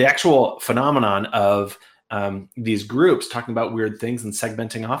 The actual phenomenon of these groups talking about weird things and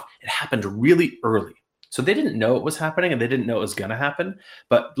segmenting off, it happened really early. So they didn't know it was happening, and they didn't know it was going to happen.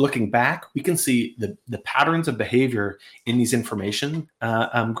 But looking back, we can see the patterns of behavior in these information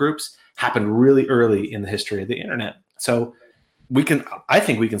groups happened really early in the history of the internet. So I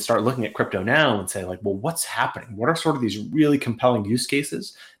think we can start looking at crypto now and say, like, well, what's happening? What are sort of these really compelling use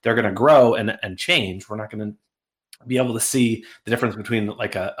cases? They're going to grow and change. We're not going to be able to see the difference between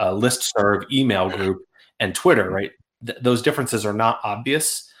like a listserv email group and Twitter, right? Those differences are not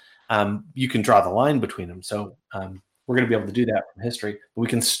obvious. You can draw the line between them. So we're going to be able to do that from history. But we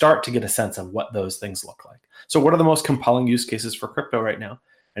can start to get a sense of what those things look like. So what are the most compelling use cases for crypto right now?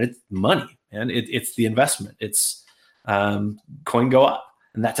 And it's money, and it's the investment. It's coin go up.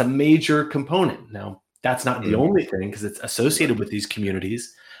 And that's a major component. Now, that's not the only thing, because it's associated with these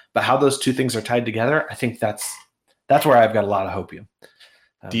communities. But how those two things are tied together, I think that's where I've got a lot of hopium.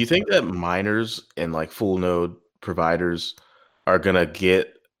 Do you think that miners and like full node providers are going to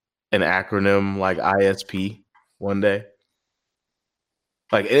get an acronym like ISP one day?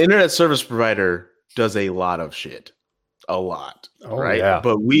 Like, an internet service provider does a lot of shit. A lot. Right? Yeah.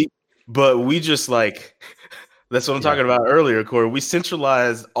 But we just like, that's what I'm talking about earlier, Corey. We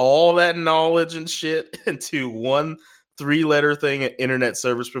centralized all that knowledge and shit into one 3-letter thing, an internet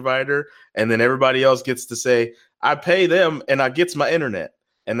service provider, and then everybody else gets to say, I pay them and I gets my internet.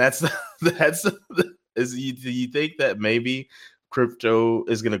 And do you think that maybe crypto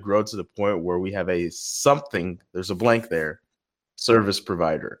is going to grow to the point where we have there's a blank there, service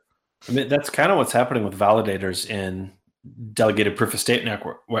provider. I mean, that's kind of what's happening with validators in delegated proof of stake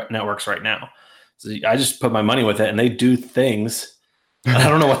networks right now. So I just put my money with it, and they do things. I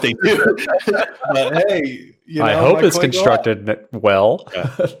don't know what they do, but hey, I hope it's constructed well.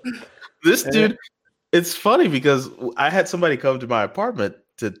 Yeah. This dude, it's funny because I had somebody come to my apartment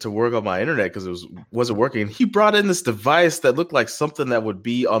to work on my internet because it wasn't working. He brought in this device that looked like something that would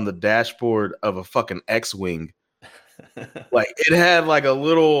be on the dashboard of a fucking X-Wing. Like it had like a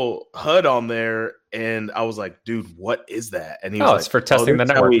little HUD on there, and I was like, dude, what is that? And he was like, it's for testing the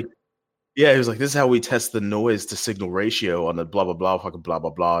network. He was like, this is how we test the noise to signal ratio on the blah blah blah fucking blah blah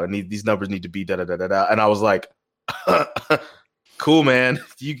blah. And these numbers need to be da da da da da. And I was like, cool, man.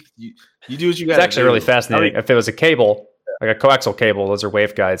 You do what you got. It's actually really fascinating. If it was a cable, like a coaxial cable, those are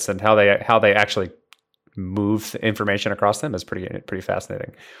waveguides, and how they actually move information across them is pretty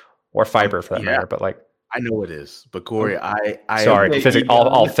fascinating. Or fiber for that matter, but like. I know it is, but Corey, sorry,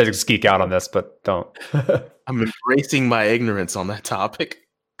 I'll physics geek out on this, but don't. I'm embracing my ignorance on that topic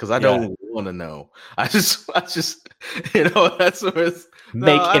because I don't want to know. I just, that's what it's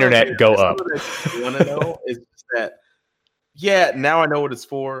internet go up. I want to know is just that. Now I know what it's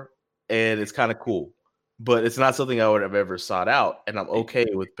for, and it's kind of cool, but it's not something I would have ever sought out, and I'm okay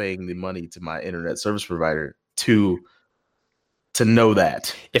with paying the money to my internet service provider to know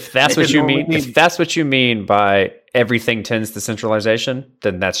that. If that's what you mean, if that's what you mean by everything tends to centralization,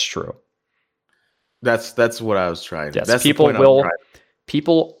 then that's true. That's what I was trying. Yes, that's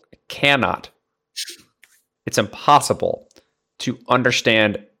people cannot. It's impossible to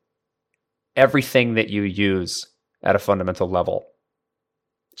understand everything that you use at a fundamental level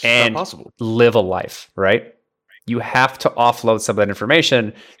and live a life, right? You have to offload some of that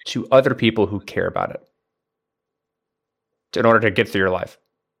information to other people who care about it in order to get through your life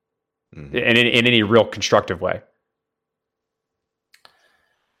in any real constructive way.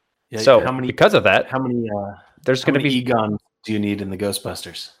 Yeah, so because of that, there's going to be Egon do you need in the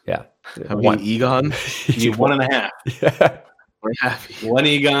Ghostbusters? Yeah. How many Egon? You need 1.5. Yeah. One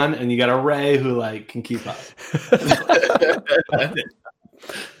Egon, and you got a Ray who can keep up.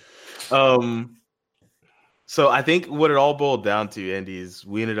 So I think what it all boiled down to, Andy, is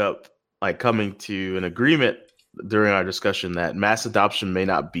we ended up coming to an agreement during our discussion that mass adoption may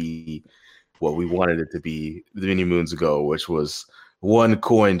not be what we wanted it to be many moons ago, which was one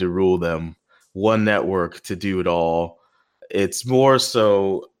coin to rule them, one network to do it all. It's more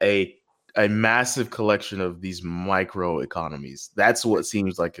so a massive collection of these micro economies. That's what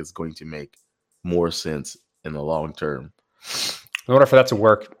seems like it's going to make more sense in the long term. In order for that to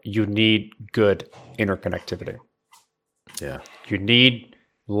work, you need good interconnectivity. Yeah. You need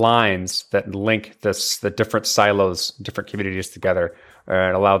lines that link the different silos, different communities together,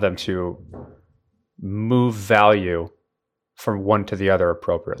 and allow them to move value from one to the other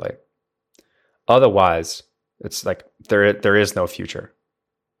appropriately. Otherwise, it's like there is no future.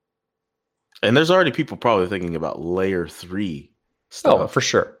 And there's already people probably thinking about layer 3 stuff. Oh, for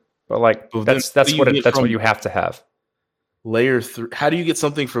sure. But that's what you have to have. Layer 3. How do you get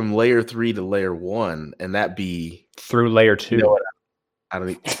something from layer 3 to layer 1 and that be through layer 2? You know what?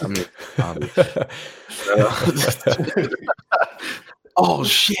 Oh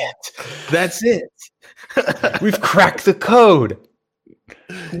shit! That's it. We've cracked the code.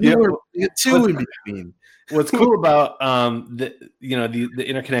 You're two in between. What's cool about the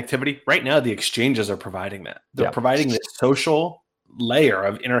interconnectivity right now? The exchanges are providing that. They're providing this social layer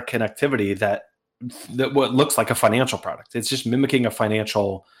of interconnectivity that what looks like a financial product. It's just mimicking a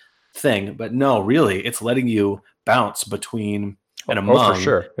financial thing, but no, really, it's letting you bounce between and among for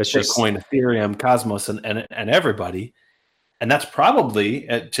sure. It's Bitcoin, Ethereum, Cosmos, and everybody. And that's probably,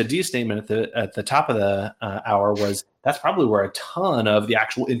 to Dee's statement at the top of the hour, that's probably where a ton of the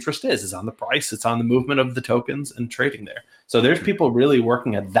actual interest is on the price. It's on the movement of the tokens and trading there. So there's people really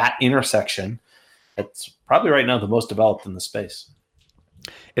working at that intersection. It's probably right now the most developed in the space.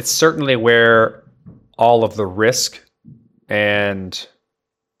 It's certainly where all of the risk and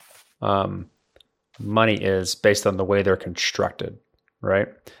money is based on the way they're constructed, right?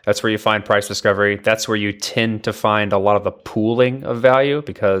 That's where you find price discovery. That's where you tend to find a lot of the pooling of value,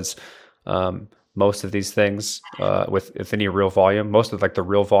 because most of these things with any real volume, most of the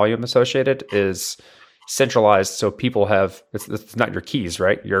real volume associated is centralized. So people it's not your keys,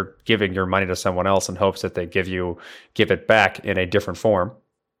 right? You're giving your money to someone else in hopes that they give it back in a different form.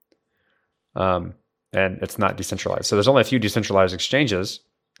 And it's not decentralized. So there's only a few decentralized exchanges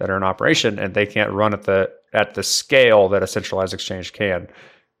that are in operation, and they can't run at the scale that a centralized exchange can.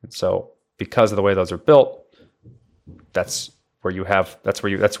 And so because of the way those are built, that's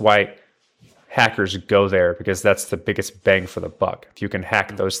That's why hackers go there, because that's the biggest bang for the buck. If you can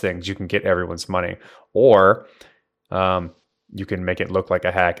hack those things, you can get everyone's money, or you can make it look like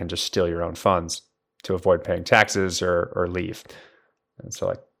a hack and just steal your own funds to avoid paying taxes or leave. And so,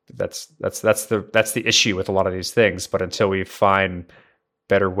 like, that's the issue with a lot of these things. But until we find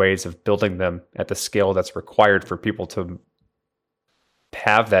better ways of building them at the scale that's required for people to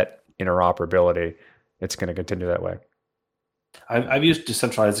have that interoperability, it's going to continue that way. I've used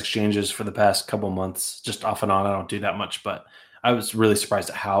decentralized exchanges for the past couple months, just off and on. I don't do that much, but I was really surprised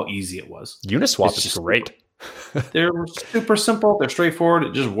at how easy it was. Uniswap is great. They're super simple. They're straightforward.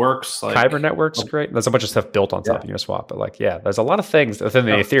 It just works. Like, Kyber network's great. There's a bunch of stuff built on top of Uniswap, but like, there's a lot of things within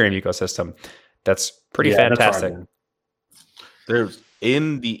the Ethereum ecosystem that's pretty fantastic. There's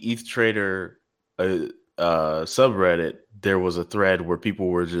in the ETH Trader subreddit, there was a thread where people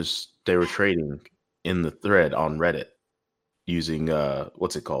were they were trading in the thread on Reddit using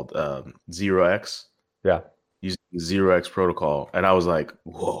what's it called? 0x. Yeah. Using the 0x protocol. And I was like,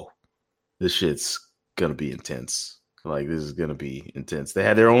 whoa, this shit's gonna be intense. Like, this is gonna be intense. They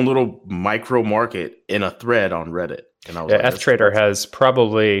had their own little micro market in a thread on Reddit. And I was like, F-Trader has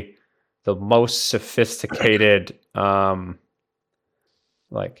probably the most sophisticated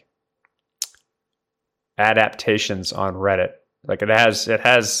like adaptations on Reddit. Like, it has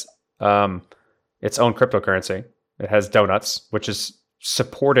its own cryptocurrency. It has donuts, which is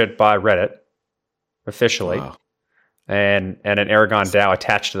supported by Reddit officially. Wow. And an Aragon DAO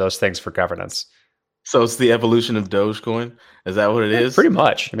attached to those things for governance. So it's the evolution of Dogecoin? Is that what it is? Pretty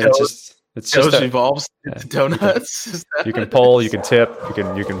much. I mean, it's just evolves into donuts. You can poll, you can tip,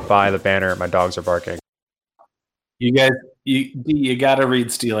 you can buy the banner. My dogs are barking. You guys, you got to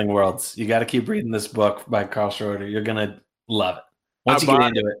read Stealing Worlds. You got to keep reading this book by Carl Schroeder. You're gonna love it once you get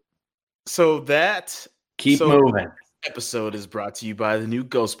into it. So keep moving. Episode is brought to you by the new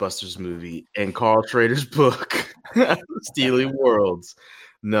Ghostbusters movie and Carl Schrader's book, Stealing Worlds.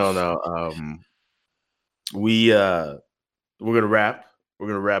 No. We're gonna wrap. We're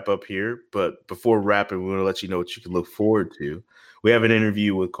gonna wrap up here, but before wrapping, we're gonna let you know what you can look forward to. We have an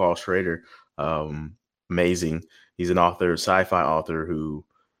interview with Carl Schrader. Amazing. He's an author, sci-fi author who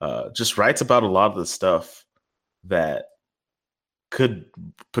just writes about a lot of the stuff that could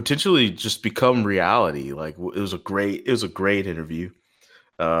potentially just become reality. Like, it was a great interview.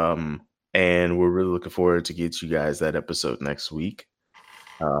 And we're really looking forward to get you guys that episode next week.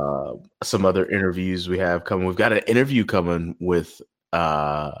 Some other interviews we have coming. We've got an interview coming with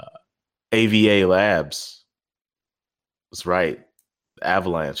AVA Labs. That's right.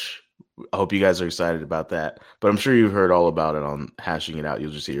 Avalanche. I hope you guys are excited about that. But I'm sure you've heard all about it on Hashing It Out.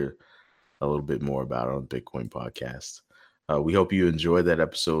 You'll just hear a little bit more about it on the Bitcoin podcast. We hope you enjoyed that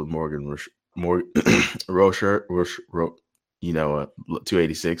episode, Morgan Rocher,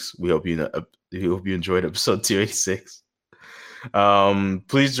 286. We hope you enjoyed episode 286.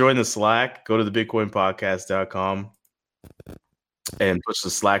 Please join the Slack. Go to thebitcoinpodcast.com and push the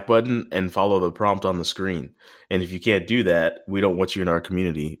Slack button and follow the prompt on the screen. And if you can't do that, we don't want you in our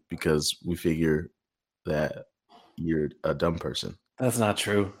community because we figure that you're a dumb person. That's not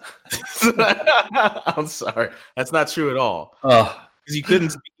true. I'm sorry. That's not true at all. Oh, because you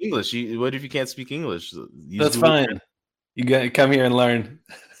couldn't speak English. What if you can't speak English? That's fine. You got to come here and learn.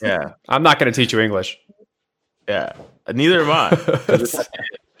 Yeah. I'm not going to teach you English. Yeah. Neither am I.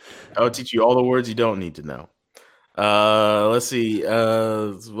 I will teach you all the words you don't need to know. Let's see.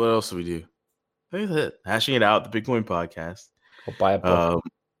 What else do we do? I think that's it. Hashing It Out, the Bitcoin podcast. We'll buy a book.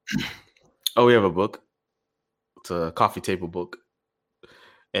 We have a book. It's a coffee table book.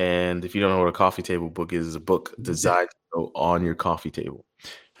 And if you don't know what a coffee table book is, it's a book designed to go on your coffee table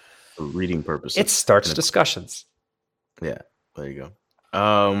for reading purposes. It starts discussions. Yeah, there you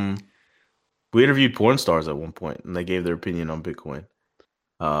go. We interviewed porn stars at one point, and they gave their opinion on Bitcoin,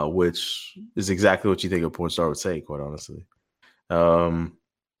 which is exactly what you think a porn star would say, quite honestly. And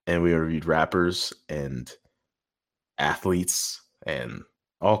we interviewed rappers and athletes, and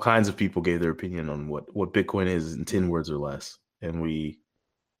all kinds of people gave their opinion on what Bitcoin is in 10 words or less. And we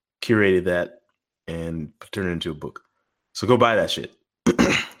curated that and turned it into a book. So go buy that shit.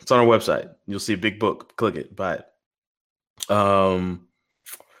 It's on our website. You'll see a big book. Click it. Buy it. Other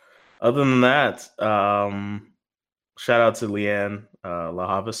than that, shout out to Leanne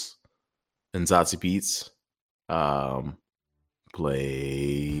Lahavas and Zazi Beats.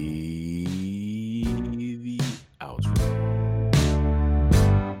 Play